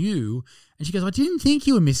you. And she goes, I didn't think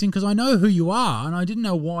you were missing because I know who you are and I didn't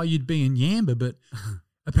know why you'd be in Yamba, but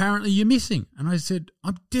apparently you're missing. And I said,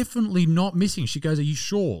 I'm definitely not missing. She goes, are you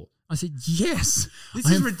sure? I said, yes. This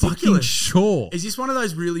is ridiculous. Sure. Is this one of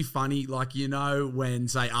those really funny, like, you know, when,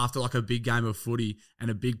 say, after like a big game of footy and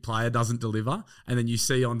a big player doesn't deliver, and then you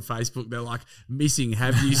see on Facebook, they're like, missing,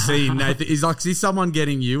 have you seen Nathan? Is this someone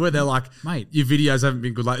getting you where they're like, mate, your videos haven't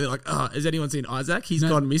been good? Like, they're like, oh, has anyone seen Isaac? He's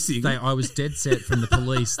gone missing. I was dead set from the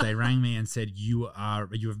police. They rang me and said, you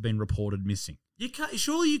have been reported missing. You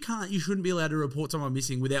shouldn't be allowed to report someone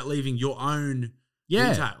missing without leaving your own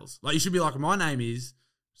details. Like, you should be like, my name is...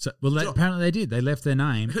 So, apparently they did. They left their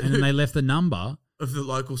name and then they left the number of the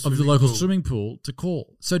local swimming pool to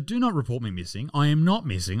call. So do not report me missing. I am not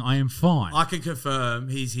missing. I am fine. I can confirm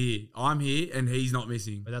he's here. I'm here and he's not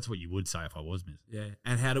missing. But that's what you would say if I was missing. Yeah.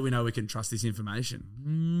 And how do we know we can trust this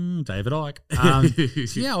information? David Icke.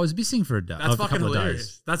 I was missing for a day. That's fucking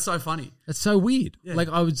hilarious. That's so funny. That's so weird. Yeah.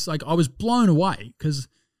 I was blown away because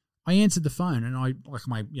I answered the phone and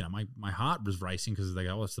my heart was racing because they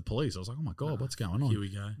go, oh, it's the police. I was like, oh my God, what's going on? Here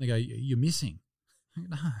we go. They go, you're missing. I'm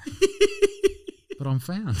like, no. But I'm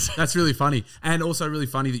found. That's really funny. And also really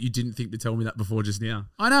funny that you didn't think to tell me that before just now.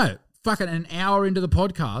 I know. Fucking an hour into the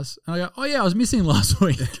podcast and I go, oh yeah, I was missing last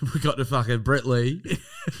week. We got to fucking Brett Lee.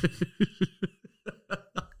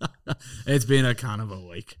 It's been a kind of a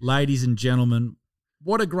week. Ladies and gentlemen,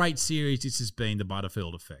 what a great series this has been, The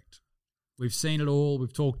Butterfield Effect. We've seen it all.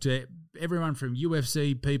 We've talked to everyone from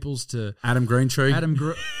UFC peoples to Adam Greentree.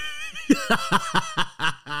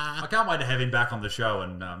 I can't wait to have him back on the show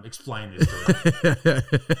and explain this to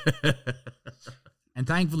him. And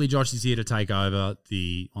thankfully, Josh is here to take over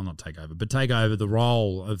take over the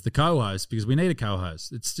role of the co-host because we need a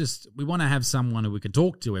co-host. It's just, we want to have someone who we can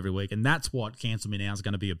talk to every week, and that's what Cancel Me Now is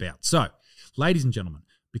going to be about. So, ladies and gentlemen,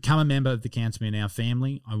 become a member of the Cancel Me Now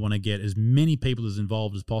family. I want to get as many people as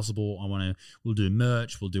involved as possible. We'll do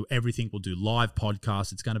merch, we'll do everything, we'll do live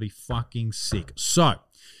podcasts. It's going to be fucking sick. So,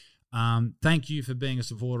 thank you for being a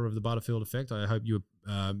supporter of the Butterfield Effect. I hope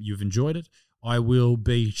you've enjoyed it. I will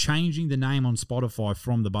be changing the name on Spotify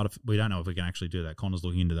from the Butterfield. We don't know if we can actually do that. Connor's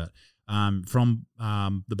looking into that. From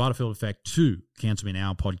the Butterfield Effect to Cancel Me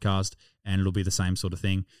Now podcast, and it'll be the same sort of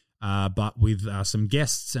thing. But with some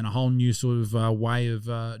guests and a whole new sort of way of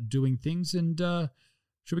doing things, and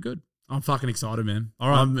should be good. I'm fucking excited, man.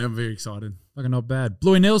 All right. I'm very excited. Fucking not bad.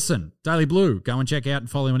 Bluey Nilsson, Daily Blue. Go and check out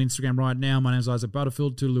and follow him on Instagram right now. My name's Isaac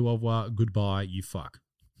Butterfield. Toodaloo au revoir. Goodbye, you fuck.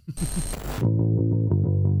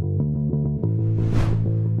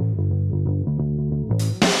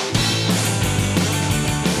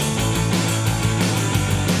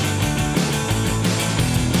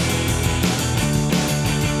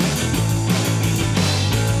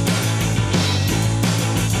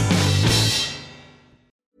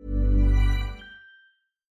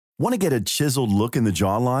 Want to get a chiseled look in the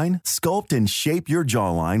jawline? Sculpt and shape your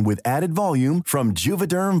jawline with added volume from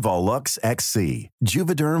Juvederm Volux XC.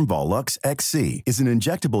 Juvederm Volux XC is an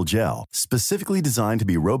injectable gel specifically designed to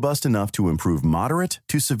be robust enough to improve moderate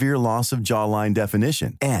to severe loss of jawline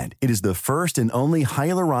definition. And it is the first and only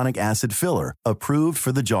hyaluronic acid filler approved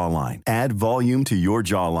for the jawline. Add volume to your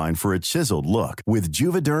jawline for a chiseled look with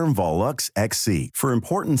Juvederm Volux XC. For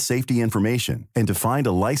important safety information and to find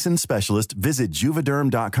a licensed specialist, visit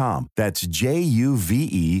Juvederm.com. That's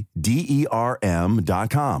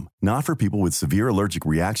Juvederm.com. Not for people with severe allergic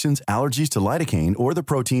reactions, allergies to lidocaine, or the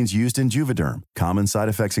proteins used in Juvederm. Common side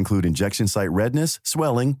effects include injection site redness,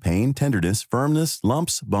 swelling, pain, tenderness, firmness,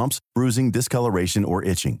 lumps, bumps, bruising, discoloration, or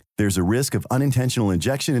itching. There's a risk of unintentional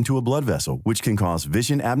injection into a blood vessel, which can cause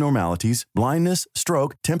vision abnormalities, blindness,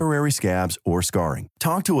 stroke, temporary scabs, or scarring.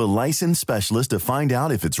 Talk to a licensed specialist to find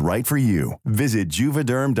out if it's right for you. Visit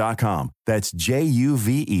Juvederm.com. That's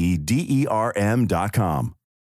Juvederm.com.